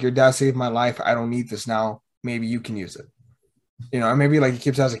 kid, like, your dad saved my life. I don't need this now. Maybe you can use it. You know, maybe like he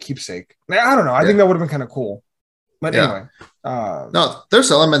keeps it as a keepsake. Like, I don't know. I think that would have been kind of cool. But anyway. No,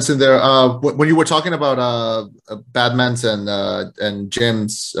 there's elements in there. When you were talking about Batman's and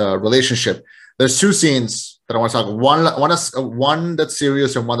Jim's relationship, there's two scenes that I want to talk. One that's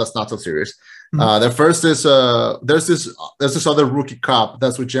serious and one that's not so serious. The first is there's this other rookie cop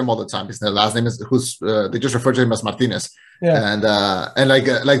that's with Jim all the time. His last name is they just refer to him as Martinez. And like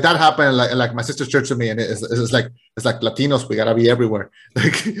that happened. Like my sister shared to me, and it's like Latinos, we gotta be everywhere.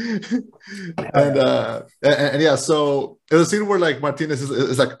 Like, and yeah. So it was a scene where like Martinez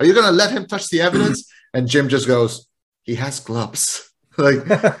is like, "Are you gonna let him touch the evidence?" And Jim just goes, "He has gloves." Like,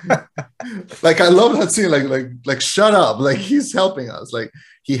 like I love that scene. Like shut up. Like, he's helping us. Like,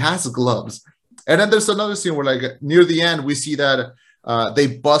 he has gloves. And then there's another scene where like near the end we see that they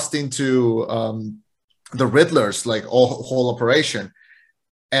bust into the Riddler's like whole operation,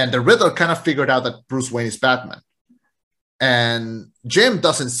 and the Riddler kind of figured out that Bruce Wayne is Batman, and Jim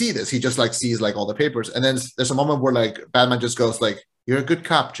doesn't see this. He just like sees like all the papers, and then there's a moment where like Batman just goes like, "You're a good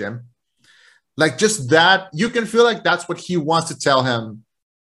cop, Jim." Like, just that, you can feel like that's what he wants to tell him,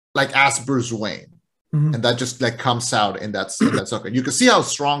 like as Bruce Wayne. And that just like comes out in that soccer. You can see how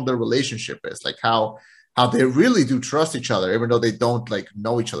strong their relationship is, like how they really do trust each other, even though they don't like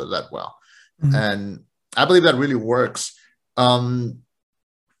know each other that well. And I believe that really works. We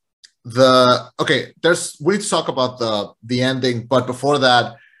need to talk about the ending, but before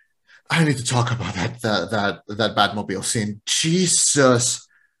that, I need to talk about that Batmobile scene. Jesus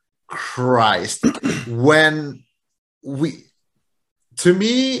Christ. To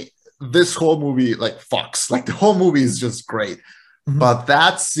me, this whole movie like fucks. Like, the whole movie is just great. But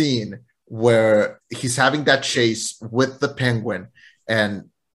that scene where he's having that chase with the Penguin and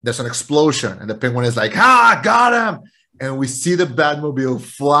there's an explosion and the Penguin is like, got him. And we see the Batmobile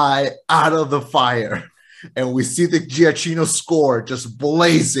fly out of the fire and we see the Giacchino score just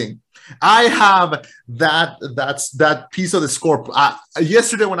blazing. I have that piece of the score.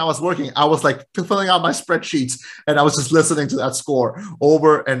 Yesterday when I was working, I was like filling out my spreadsheets and I was just listening to that score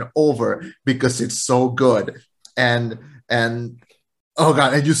over and over because it's so good. And oh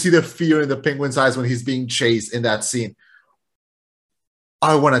God, and you see the fear in the Penguin's eyes when he's being chased in that scene.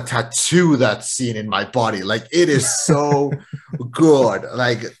 I want to tattoo that scene in my body. Like, it is so good.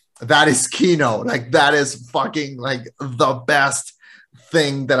 Like, that is Kino. Like, that is fucking like the best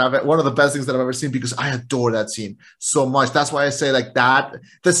thing one of the best things that I've ever seen, because I adore that scene so much. That's why I say like that.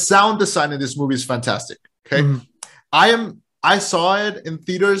 The sound design in this movie is fantastic. Okay. I saw it in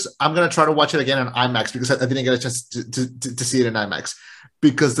theaters. I'm going to try to watch it again in IMAX because I didn't get a chance to see it in IMAX,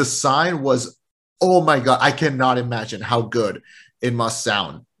 because the sign was, oh my God, I cannot imagine how good it must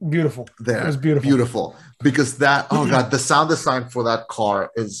sound. Beautiful. There. It was beautiful. Beautiful. Because oh God, the sound design for that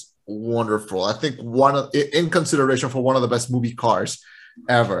car is wonderful. I think in consideration for one of the best movie cars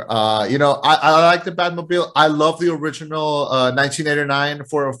ever. I like the Batmobile. I love the original 1989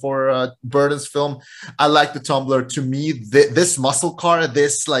 for Burton's film. I like the Tumbler. To me, this muscle car,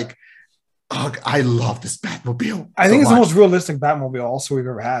 this like, I love this Batmobile. I think it's the most realistic Batmobile also we've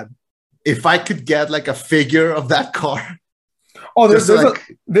ever had. If I could get like a figure of that car. Oh, there's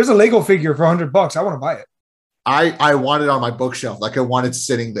a Lego figure for $100. I want to buy it. I want it on my bookshelf. Like I want it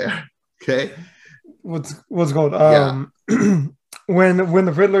sitting there. Okay. What's called? When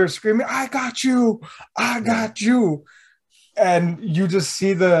the Riddler is screaming, I got you, and you just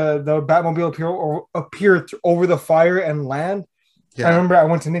see the Batmobile appear over the fire and land. Yeah. I remember I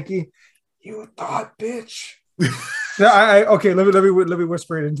went to Nikki. You thought, bitch. Okay. Let me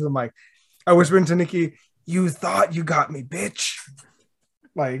whisper it into the mic. I whispered into Nikki. You thought you got me, bitch.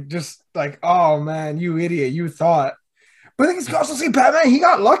 Like, just like, oh man, you idiot. You thought. But I think it's also see Batman, he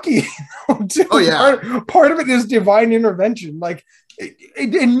got lucky. Too. Oh, yeah. Part of it is divine intervention. Like,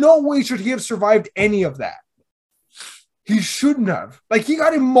 in no way should he have survived any of that. He shouldn't have. Like, he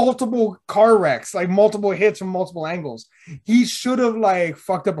got in multiple car wrecks, like multiple hits from multiple angles. He should have, like,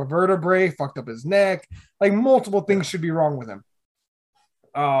 fucked up a vertebrae, fucked up his neck. Like, multiple things should be wrong with him.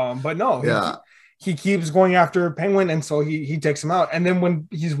 But no. Yeah. He keeps going after Penguin, and so he takes him out. And then when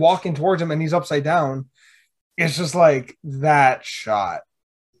he's walking towards him and he's upside down, it's just like that shot.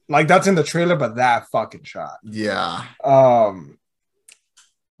 Like, that's in the trailer, but that fucking shot. Yeah.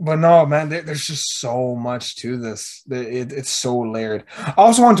 But no, man, there's just so much to this. It's so layered. I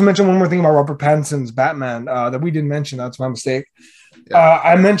also want to mention one more thing about Robert Pattinson's Batman that we didn't mention. That's my mistake. Yeah.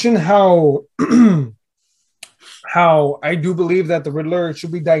 I mentioned how I do believe that the Riddler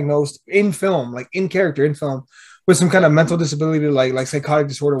should be diagnosed in film, like in character, in film, with some kind of mental disability, like psychotic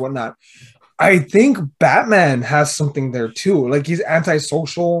disorder, whatnot. I think Batman has something there too. Like, he's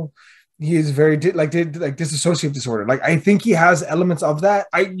antisocial. He is very dissociative disorder. Like, I think he has elements of that.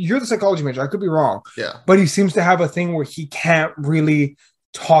 You're the psychology major. I could be wrong. Yeah. But he seems to have a thing where he can't really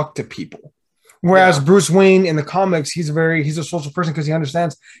talk to people. Whereas Bruce Wayne in the comics, he's a social person because he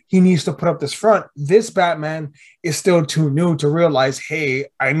understands he needs to put up this front. This Batman is still too new to realize, hey,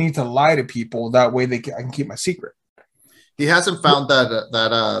 I need to lie to people. That way I can keep my secret. He hasn't found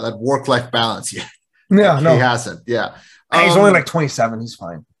that work-life balance yet. Yeah, no. He hasn't. Yeah. He's only like 27. He's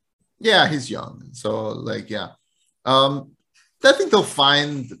fine. Yeah, he's young. So, like, yeah. I think they'll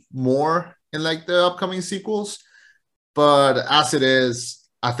find more in, like, the upcoming sequels. But as it is,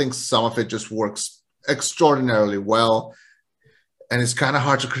 I think some of it just works extraordinarily well. And it's kind of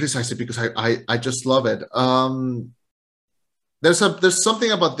hard to criticize it because I just love it. There's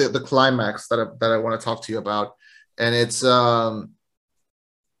something about the climax that I want to talk to you about. And it's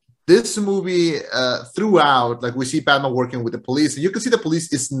this movie throughout, like, we see Batman working with the police, and you can see the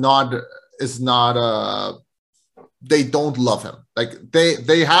police is not they don't love him. Like,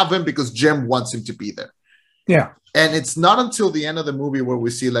 they have him because Jim wants him to be there. Yeah. And it's not until the end of the movie where we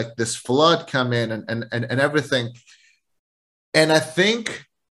see, like, this flood come in and everything. And I think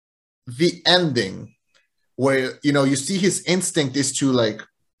the ending where, you see his instinct is to, like,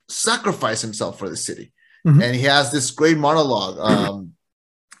 sacrifice himself for the city. Mm-hmm. And he has this great monologue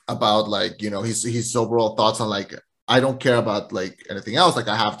about, like, his overall thoughts on, like, I don't care about, like, anything else. Like,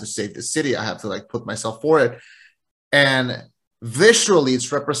 I have to save the city. I have to, like, put myself for it. And visually,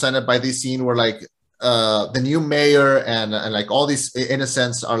 it's represented by this scene where, like, the new mayor and like all these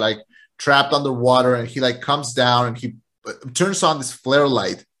innocents are, like, trapped underwater, and he, like, comes down and he turns on this flare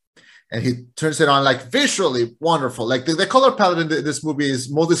light. And he turns it on, like, visually wonderful. Like, the color palette in this movie is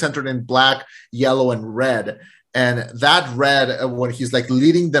mostly centered in black, yellow, and red. And that red, when he's, like,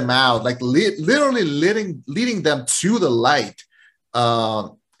 leading them out, like, literally leading them to the light.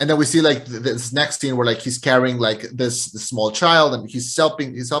 And then we see, like, this next scene where, like, he's carrying, like, this small child, and he's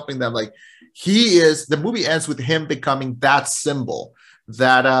helping them. Like, the movie ends with him becoming that symbol,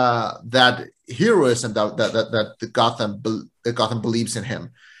 that heroism that Gotham believes in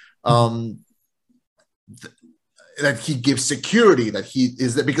him. That he gives security, that he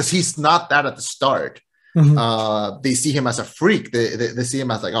is that, because he's not that at the start. Mm-hmm. They see him as a freak. They see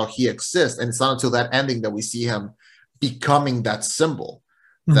him as, like, oh, he exists, and it's not until that ending that we see him becoming that symbol,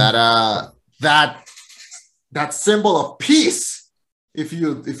 mm-hmm. that symbol of peace if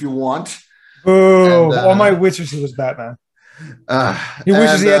you want. Oh, all my wishes he was Batman. He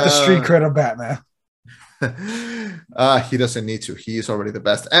wishes he had the street cred of Batman. He doesn't need to. He is already the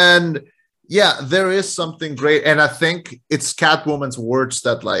best. And yeah, there is something great. And I think it's Catwoman's words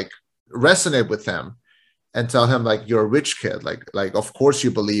that like resonate with him and tell him like, you're a rich kid. Like, of course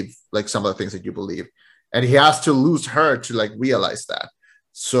you believe like some of the things that you believe. And he has to lose her to like realize that.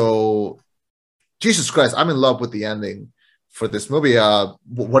 So Jesus Christ, I'm in love with the ending for this movie.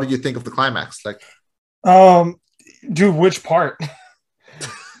 What did you think of the climax? Like, dude, which part?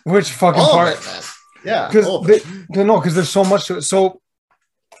 Which fucking part? Yeah, because there's so much to it. So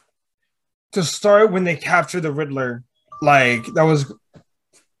to start, when they capture the Riddler, like that was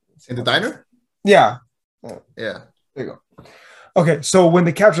in the diner. Yeah. There you go. Okay, so when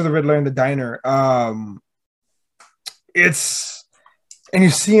they capture the Riddler in the diner, it's and you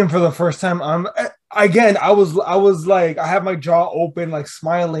see him for the first time. I was like, I have my jaw open, like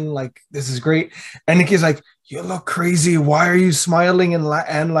smiling, like this is great. And Nikki's like, you look crazy. Why are you smiling and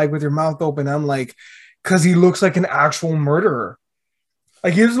like with your mouth open? I'm like, because he looks like an actual murderer.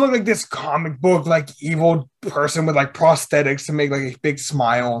 Like he doesn't look like this comic book, like evil person with like prosthetics to make like a big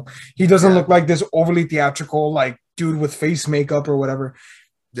smile. He doesn't look like this overly theatrical, like dude with face makeup or whatever.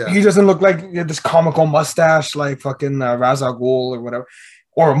 Yeah. He doesn't look like this comical mustache, like fucking Ra's al Ghul or whatever,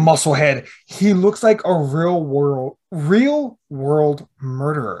 or a muscle head. He looks like a real world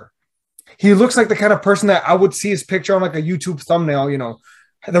murderer. He looks like the kind of person that I would see his picture on like a YouTube thumbnail, you know,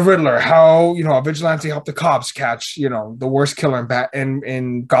 the Riddler, how, you know, a vigilante helped the cops catch, you know, the worst killer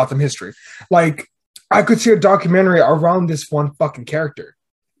in Gotham history. Like, I could see a documentary around this one fucking character.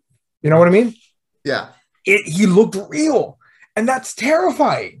 You know what I mean? Yeah. He looked real, and that's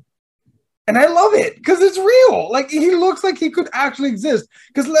terrifying. And I love it because it's real. Like, he looks like he could actually exist.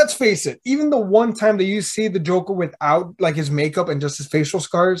 Because let's face it, even the one time that you see the Joker without like his makeup and just his facial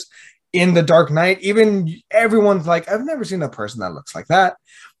scars in The Dark Knight, even everyone's like, I've never seen a person that looks like that.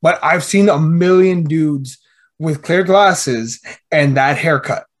 But I've seen a million dudes with clear glasses and that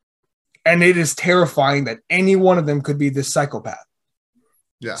haircut. And it is terrifying that any one of them could be this psychopath.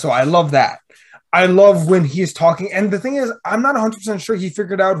 Yeah. So I love that. I love when he's talking. And the thing is, I'm not 100% sure he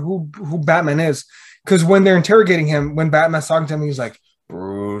figured out who Batman is. Because when they're interrogating him, when Batman's talking to him, he's like,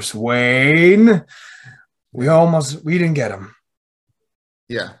 Bruce Wayne. We didn't get him.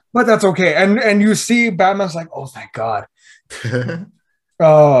 Yeah. But that's okay. And you see Batman's like, oh, thank God.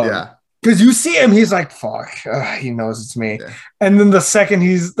 Yeah. Because you see him, he's like, fuck. He knows it's me. Yeah. And then the second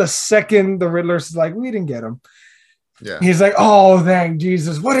the Riddler's like, we didn't get him. Yeah. He's like, oh, thank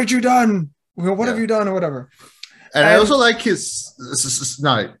Jesus. What had you done? What have you done or whatever? And I also like his...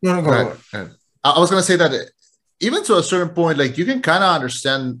 No, go ahead. I was going to say that even to a certain point, like you can kind of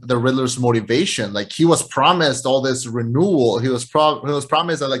understand the Riddler's motivation. Like he was promised all this renewal. He was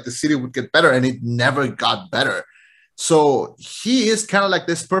promised that like the city would get better, and it never got better. So he is kind of like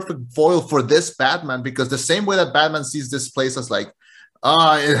this perfect foil for this Batman, because the same way that Batman sees this place as like,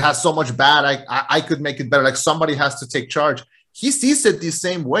 it has so much bad, I could make it better. Like somebody has to take charge. He sees it the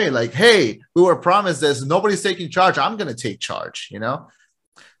same way. Like, hey, we were promised this. Nobody's taking charge. I'm going to take charge, you know?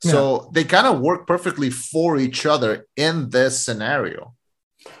 So they kind of work perfectly for each other in this scenario.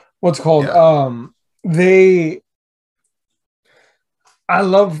 What's called? I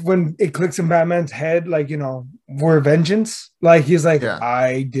love when it clicks in Batman's head, like, you know, we're vengeance. Like he's like,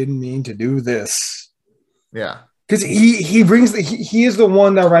 I didn't mean to do this. Yeah. Because he is the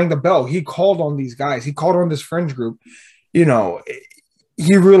one that rang the bell. He called on these guys. He called on this fringe group. You know,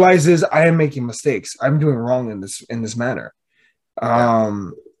 he realizes I am making mistakes. I'm doing wrong in this manner.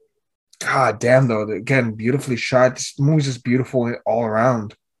 God damn, though, again, beautifully shot. This movie's just beautiful all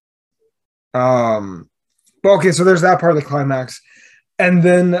around. But okay, so there's that part of the climax. And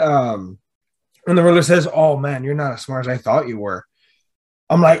then when the Riddler says, oh man, you're not as smart as I thought you were.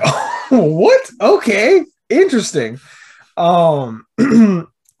 I'm like, oh, what? Okay, interesting.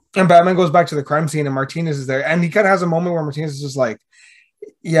 And Batman goes back to the crime scene and Martinez is there. And he kind of has a moment where Martinez is just like,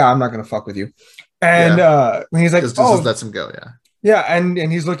 yeah, I'm not going to fuck with you. And he's like, just lets him go, yeah. Yeah, and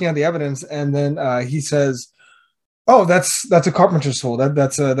he's looking at the evidence, and then he says, "Oh, that's a carpenter's tool.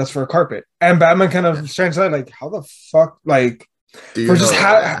 That's for a carpet." And Batman kind of stands there like, "How the fuck?" Like for just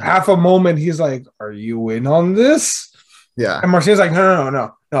half a moment, he's like, "Are you in on this?" Yeah. And Martin's like,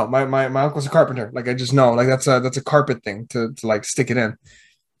 "No. My uncle's a carpenter. Like I just know. Like that's a carpet thing to like stick it in."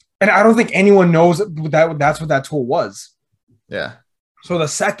 And I don't think anyone knows that's what that tool was. Yeah. So the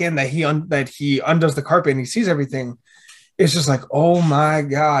second that he undoes the carpet and he sees everything, it's just like, oh my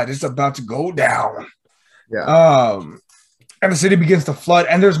God, it's about to go down. Yeah. And the city begins to flood,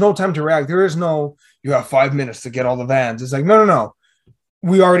 and there's no time to react. There is no, you have 5 minutes to get all the vans. It's like, no.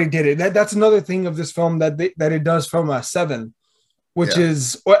 we already did it. That's another thing of this film that it does from Seven, which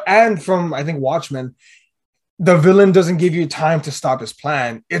is, and from I think Watchmen. The villain doesn't give you time to stop his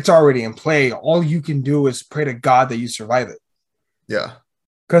plan. It's already in play. All you can do is pray to God that you survive it. Yeah.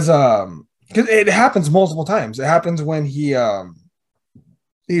 Because it happens multiple times. It happens when he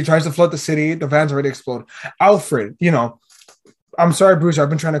tries to flood the city. The van's already explode. Alfred, I'm sorry, Bruce. I've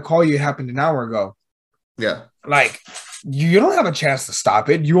been trying to call you. It happened an hour ago. Yeah. Like, you don't have a chance to stop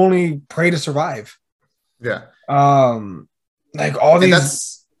it. You only pray to survive. Yeah. Like all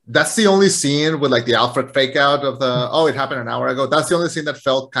these. That's the only scene with like the Alfred fake out of it happened an hour ago. That's the only scene that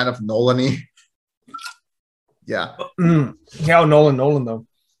felt kind of Nolan-y. Yeah. Yeah, Nolan though.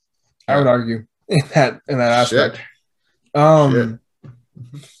 I would argue in that aspect. Shit. And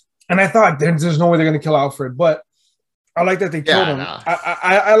I thought there's no way they're gonna kill Alfred, but I like that they killed him. No.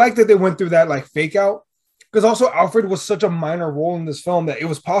 I like that they went through that like fake out, because also Alfred was such a minor role in this film that it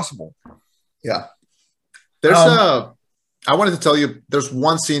was possible. Yeah. There's I wanted to tell you, there's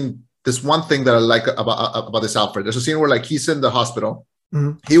one scene, this one thing that I like about this Alfred. There's a scene where like he's in the hospital.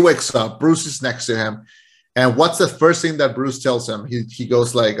 Mm-hmm. He wakes up, Bruce is next to him. And what's the first thing that Bruce tells him? He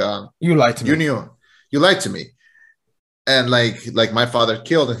goes like, you lied to me. You lied to me. And like my father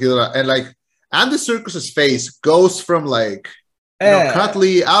killed and like Andy Serkis's face goes from like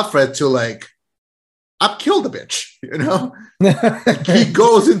cuddly Alfred to like, I've killed a bitch, Like, he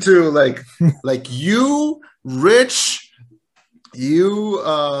goes into like you rich, you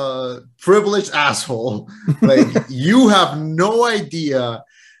privileged asshole, like you have no idea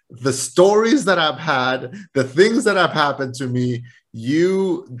the stories that I've had, the things that have happened to me,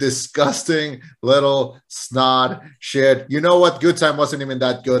 you disgusting little snot shit. You know what? Good Time wasn't even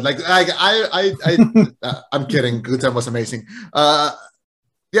that good. Like I'm kidding. Good Time was amazing.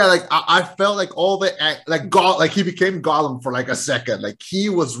 Yeah, like I felt like all the like he became Gollum for like a second. Like he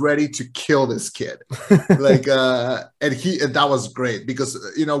was ready to kill this kid. Like and that was great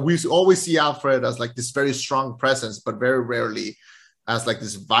because we always see Alfred as like this very strong presence, but very rarely as like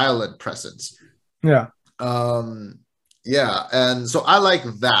this violent presence. Yeah. Yeah, and so I like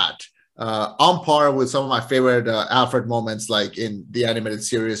that. On par with some of my favorite Alfred moments, like in the animated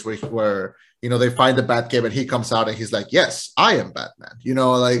series where they find the Batcave and he comes out and he's like, "Yes, I am Batman."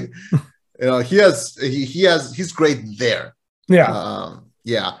 He's great there. Yeah.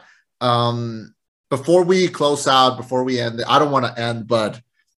 Yeah. Before we close out, before we end, I don't want to end, but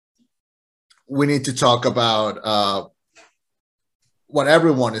we need to talk about what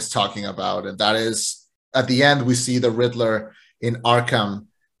everyone is talking about, and that is at the end we see the Riddler in Arkham,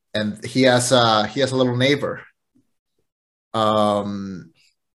 and he has a little neighbor.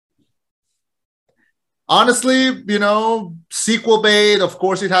 Honestly, sequel bait, of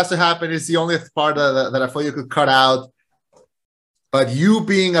course it has to happen. It's the only part that I feel you could cut out. But you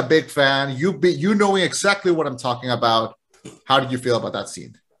being a big fan, you knowing exactly what I'm talking about, how did you feel about that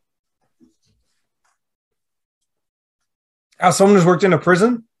scene? As someone who's worked in a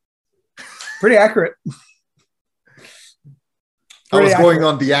prison, pretty accurate. I was going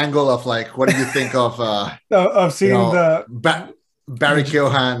on the angle of like, what do you think of seeing Barry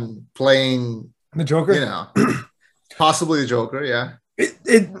Keoghan playing the Joker? Possibly the Joker, yeah.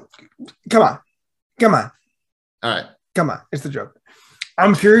 Come on. All right. Come on. It's the Joker.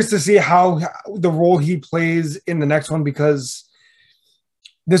 I'm curious to see how the role he plays in the next one, because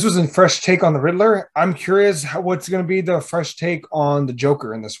this was a fresh take on the Riddler. I'm curious what's going to be the fresh take on the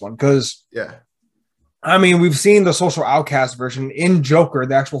Joker in this one, because I mean, we've seen the social outcast version in Joker,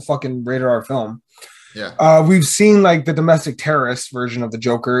 the actual fucking rated R film. Yeah. We've seen like the domestic terrorist version of the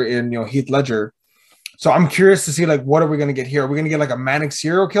Joker in Heath Ledger. So I'm curious to see like what are we going to get here? Are we going to get like a manic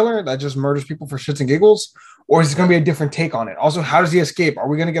serial killer that just murders people for shits and giggles, or is it going to be a different take on it? Also, how does he escape? Are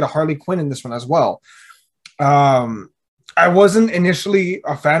we going to get a Harley Quinn in this one as well? I wasn't initially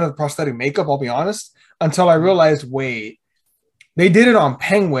a fan of the prosthetic makeup, I'll be honest, until I realized, wait, they did it on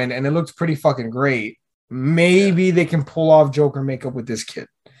Penguin and it looked pretty fucking great. Maybe they can pull off Joker makeup with this kid.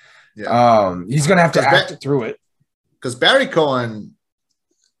 Yeah. He's gonna have to act through it. Because Barry Keoghan,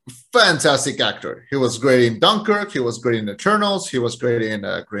 fantastic actor. He was great in Dunkirk. He was great in Eternals. He was great in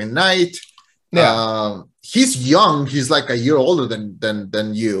Green Knight. Yeah. He's young. He's like a year older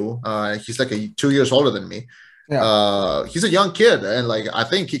than you. He's like 2 years older than me. Yeah. He's a young kid, and like I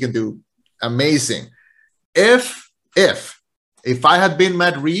think he can do amazing. If I had been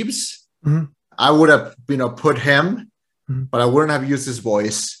Matt Reeves, mm-hmm. I would have put him, mm-hmm. but I wouldn't have used his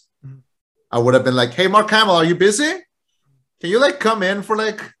voice. Mm-hmm. I would have been like, "Hey, Mark Hamill, are you busy? Can you like come in for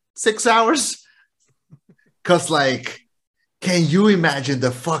like 6 hours?" Because like, can you imagine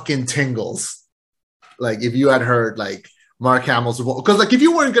the fucking tingles? Like if you had heard like Mark Hamill's because like if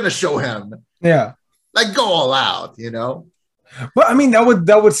you weren't gonna show him, like go all out, you know. But I mean that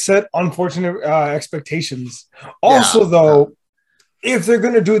would set unfortunate expectations. Also, though, if they're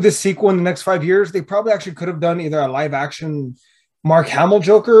gonna do this sequel in the next 5 years, they probably actually could have done either a live action Mark Hamill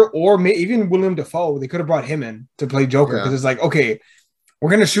Joker or even William Dafoe. They could have brought him in to play Joker because it's like, okay, we're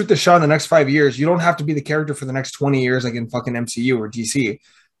gonna shoot the shot in the next 5 years. You don't have to be the character for the next 20 years, like in fucking MCU or DC.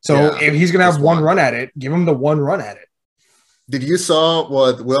 So if he's gonna have one run at it, give him the one run at it. Did you saw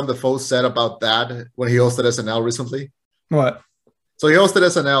what Willem Dafoe said about that when he hosted SNL recently? What? So he hosted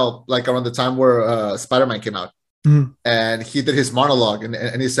SNL like around the time where Spider-Man came out. And he did his monologue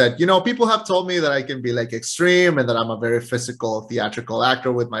and he said, you know, people have told me that I can be like extreme and that I'm a very physical, theatrical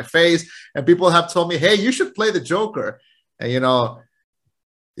actor with my face. And people have told me, hey, you should play the Joker. And, you know,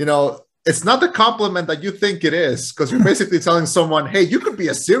 it's not the compliment that you think it is because you're basically telling someone, hey, you could be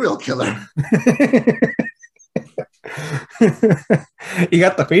a serial killer. You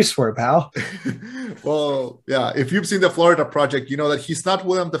got the face for it, pal. Well, yeah. If you've seen the Florida Project, you know that he's not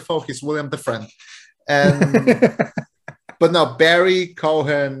William Dafoe, he's William the Friend. And but no, Barry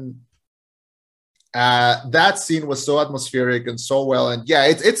Cohen, that scene was so atmospheric and so well. And yeah,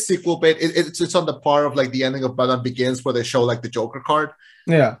 it's sequel bait. It's on the par of like the ending of Batman Begins where they show like the Joker card.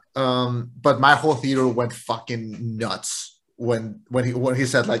 Yeah. But my whole theater went fucking nuts when he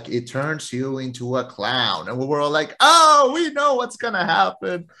said like it turns you into a clown, and we were all like, oh, we know what's gonna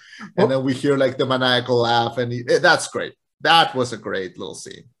happen. And then we hear like the maniacal laugh, and that's great. That was a great little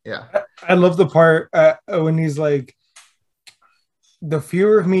scene. Yeah. I love the part when he's like, the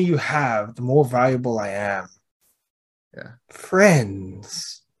fewer of me you have, the more valuable I am. Yeah.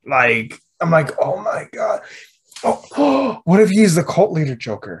 Friends. Like, I'm like, oh my God. Oh, what if he's the cult leader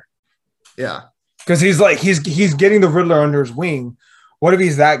Joker? Yeah. Because he's like, he's getting the Riddler under his wing. What if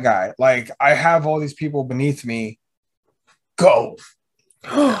he's that guy? Like, I have all these people beneath me. Go.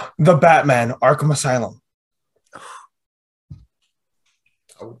 The Batman, Arkham Asylum.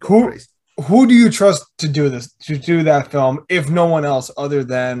 Who do you trust to do this, to do that film, if no one else other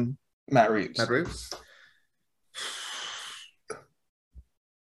than Matt Reeves? Matt Reeves?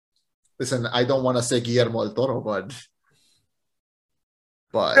 Listen, I don't want to say Guillermo del Toro, but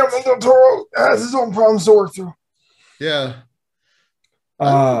Guillermo del Toro has his own problems to work through. Yeah.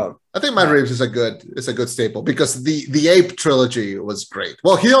 I think Matt Reeves is a good staple because the Ape trilogy was great.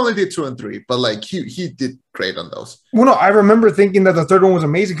 Well, he only did 2 and 3, but like he did great on those. Well, no, I remember thinking that the third one was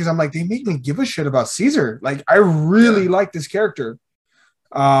amazing because I'm like, they make me give a shit about Caesar. Like, I really like this character.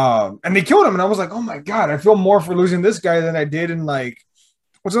 And they killed him, and I was like, oh my God, I feel more for losing this guy than I did in like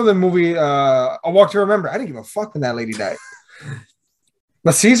what's another movie? A Walk to Remember. I didn't give a fuck when that lady died.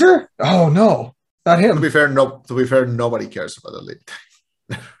 But Caesar? Oh no, not him. To be fair, nobody cares about the lady.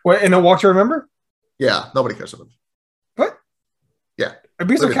 What, in A Walk to Remember? Yeah, nobody cares about it. What? Yeah. Are you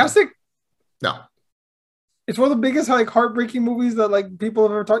being sarcastic? No. It's one of the biggest like heartbreaking movies that like people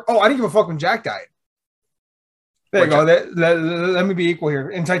have ever talked. Oh, I didn't give a fuck when Jack died. There you go. Let me be equal here.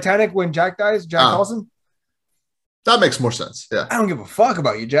 In Titanic, when Jack dies, Jack Dawson. That makes more sense. Yeah. I don't give a fuck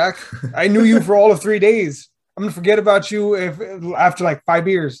about you, Jack. I knew you for all of 3 days. I'm gonna forget about you after like 5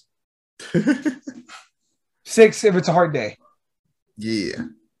 years. 6 if it's a hard day. Yeah.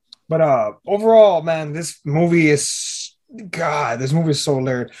 But overall, man, this movie is so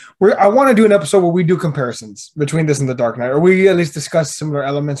layered. I want to do an episode where we do comparisons between this and The Dark Knight, or we at least discuss similar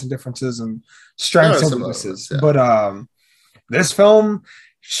elements and differences and strengths and weaknesses. Yeah. But this film,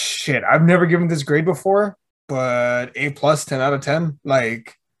 shit, I've never given this grade before, but A+, 10 out of 10.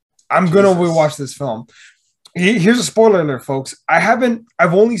 Like, I'm gonna rewatch this film. Here's a spoiler alert, folks.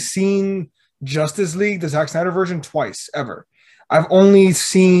 I've only seen Justice League, the Zack Snyder version, twice ever. I've only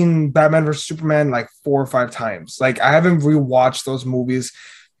seen Batman vs. Superman like 4 or 5 times. Like, I haven't rewatched those movies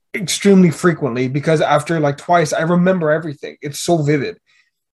extremely frequently because after like twice, I remember everything. It's so vivid.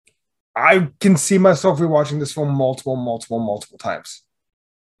 I can see myself rewatching this film multiple times.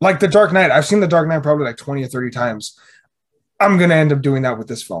 Like The Dark Knight. I've seen The Dark Knight probably like 20 or 30 times. I'm going to end up doing that with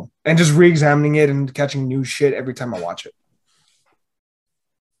this film and just re-examining it and catching new shit every time I watch it.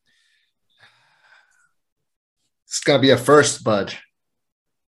 It's going to be a first, but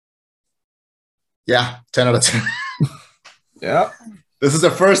yeah, 10 out of 10. Yeah. This is the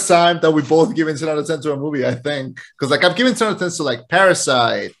first time that we both given 10 out of 10 to a movie, I think. Because like I've given 10 out of 10 to like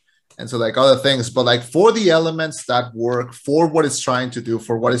Parasite and to like other things, but like for the elements that work, for what it's trying to do,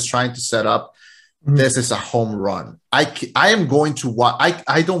 for what it's trying to set up, this is a home run. I am going to watch.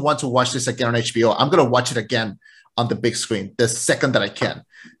 I don't want to watch this again on HBO. I'm going to watch it again on the big screen the second that I can.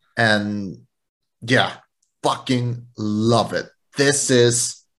 And yeah, fucking love it. This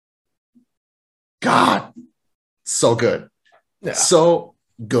is God, so good. So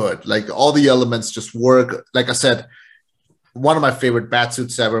good. Like all the elements just work. Like I said, one of my favorite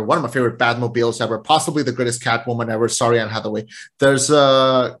Batsuits ever, one of my favorite Batmobiles ever, possibly the greatest Catwoman ever. Sorry, Anne Hathaway. There's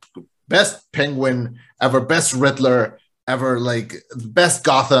best Penguin ever, best Riddler ever, like best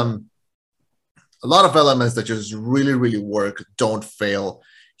Gotham. A lot of elements that just really, really work, don't fail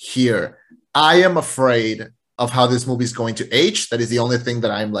here. I am afraid of how this movie is going to age. That is the only thing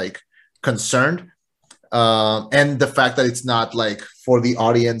that I'm like concerned. And the fact that it's not like for the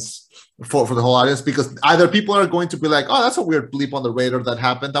audience, for the whole audience, because either people are going to be like, oh, that's a weird bleep on the radar that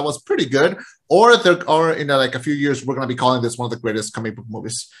happened. That was pretty good. Or in like a few years, we're going to be calling this one of the greatest comic book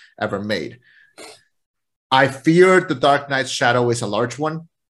movies ever made. I fear The Dark Knight's shadow is a large one.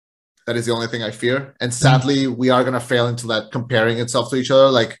 That is the only thing I fear. And sadly, we are going to fail into that comparing itself to each other.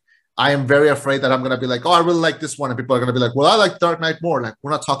 Like, I am very afraid that I'm going to be like, oh, I really like this one. And people are going to be like, well, I like Dark Knight more. Like,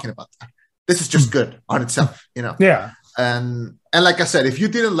 we're not talking about that. This is just good on itself, you know? Yeah. And like I said, if you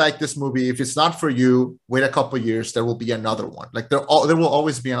didn't like this movie, if it's not for you, wait a couple of years, there will be another one. Like there will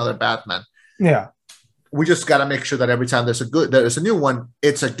always be another Batman. Yeah. We just got to make sure that every time there's a new one,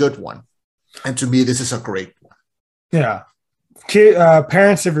 it's a good one. And to me, this is a great one. Yeah.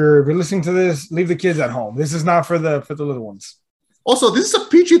 Parents, if you're listening to this, leave the kids at home. This is not for the little ones. Also, this is a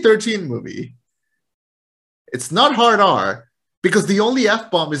PG-13 movie. It's not hard R. Because the only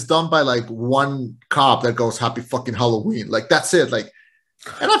F-bomb is done by like one cop that goes "Happy fucking Halloween." Like that's it. Like,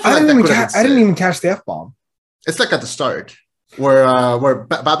 and I didn't even catch the F-bomb. It's like at the start where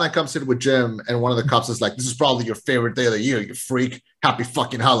Batman comes in with Jim, and one of the cops is like, "This is probably your favorite day of the year, you freak! Happy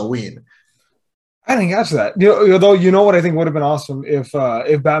fucking Halloween." I didn't catch that. Though you know what I think would have been awesome if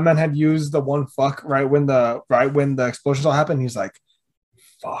Batman had used the one fuck right when the explosions all happened. He's like,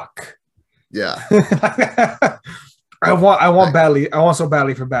 "Fuck." Yeah. I want so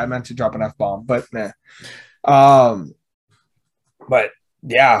badly for Batman to drop an F-bomb, but man. But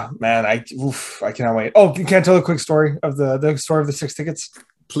yeah, man, I cannot wait. Oh, can I tell a quick story of the story of the 6 tickets?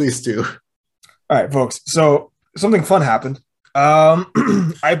 Please do. All right, folks. So something fun happened.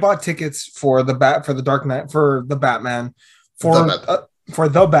 I bought tickets for the Dark Knight, for the Batman, for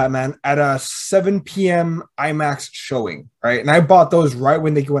the Batman at a 7 p.m. IMAX showing, right? And I bought those right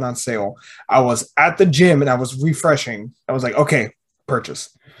when they went on sale. I was at the gym and I was refreshing. I was like, okay,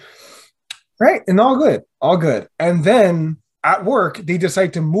 purchase. Right? And all good. And then at work, they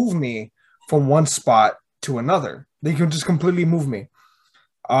decide to move me from one spot to another. They can just completely move me.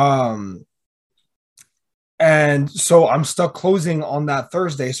 And so I'm stuck closing on that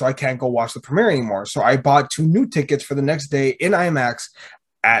Thursday, so I can't go watch the premiere anymore. So I bought 2 new tickets for the next day in IMAX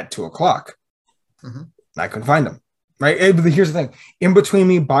at 2:00. Mm-hmm. I couldn't find them. Right? But here's the thing. In between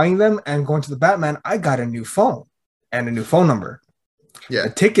me buying them and going to the Batman, I got a new phone and a new phone number. Yeah.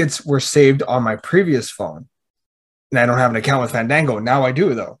 The tickets were saved on my previous phone. And I don't have an account with Fandango. Now I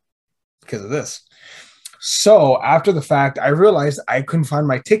do, though, because of this. So after the fact, I realized I couldn't find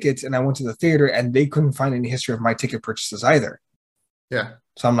my tickets, and I went to the theater, and they couldn't find any history of my ticket purchases either. Yeah.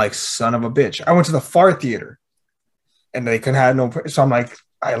 So I'm like, son of a bitch. I went to the Far Theater, and they couldn't have no. So I'm like,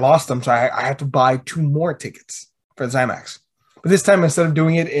 I lost them, so I had to buy 2 more tickets for the IMAX. But this time, instead of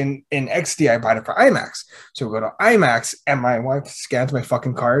doing it in XD, I bought it for IMAX. So we go to IMAX, and my wife scans my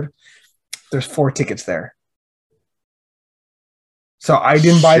fucking card. There's 4 tickets there. So I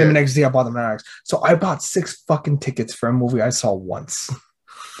didn't buy them in XD, I bought them in IMAX. So I bought 6 fucking tickets for a movie I saw once.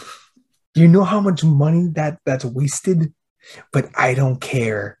 Do you know how much money that's wasted? But I don't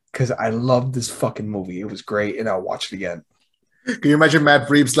care because I love this fucking movie. It was great, and I'll watch it again. Can you imagine Matt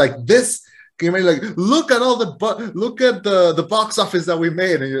Reeves like this? Can you imagine like, look at the box office that we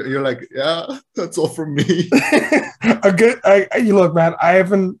made, and you're like, yeah, that's all from me. You look, man. I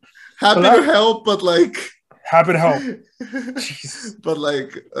haven't happy to help, but like. Happy to help. Jesus. But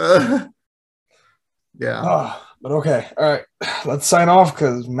like, yeah. But okay. All right. Let's sign off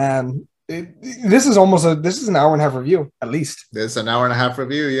because, man, this is an hour and a half review, at least. It's an hour and a half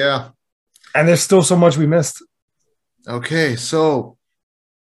review, yeah. And there's still so much we missed. Okay, so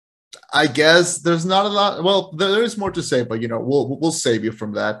I guess there's not a lot. Well, there is more to say, but we'll save you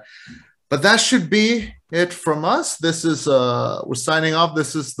from that. But that should be it from us. This is we're signing off.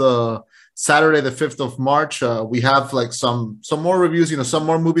 This is the Saturday, the 5th of March. We have like some more reviews, some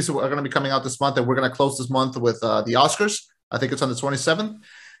more movies that are going to be coming out this month, and we're going to close this month with the Oscars. I think it's on the 27th.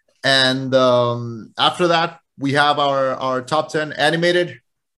 And after that, we have our top 10 animated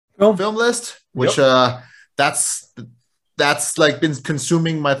film list, which that's like been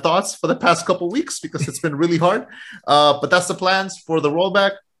consuming my thoughts for the past couple of weeks because it's been really hard. But that's the plans for the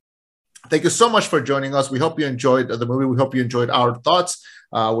rollback. Thank you so much for joining us. We hope you enjoyed the movie. We hope you enjoyed our thoughts.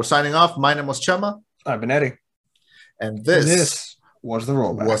 We're signing off. My name was Chema. I've been Eddie. And this was the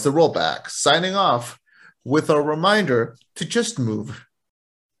rollback. Signing off with a reminder to just move.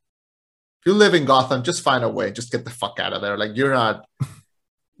 If you live in Gotham, just find a way. Just get the fuck out of there. Like,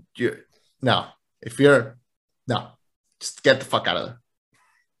 just get the fuck out of there.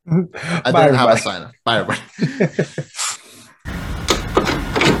 I didn't have a sign off. Bye, everybody.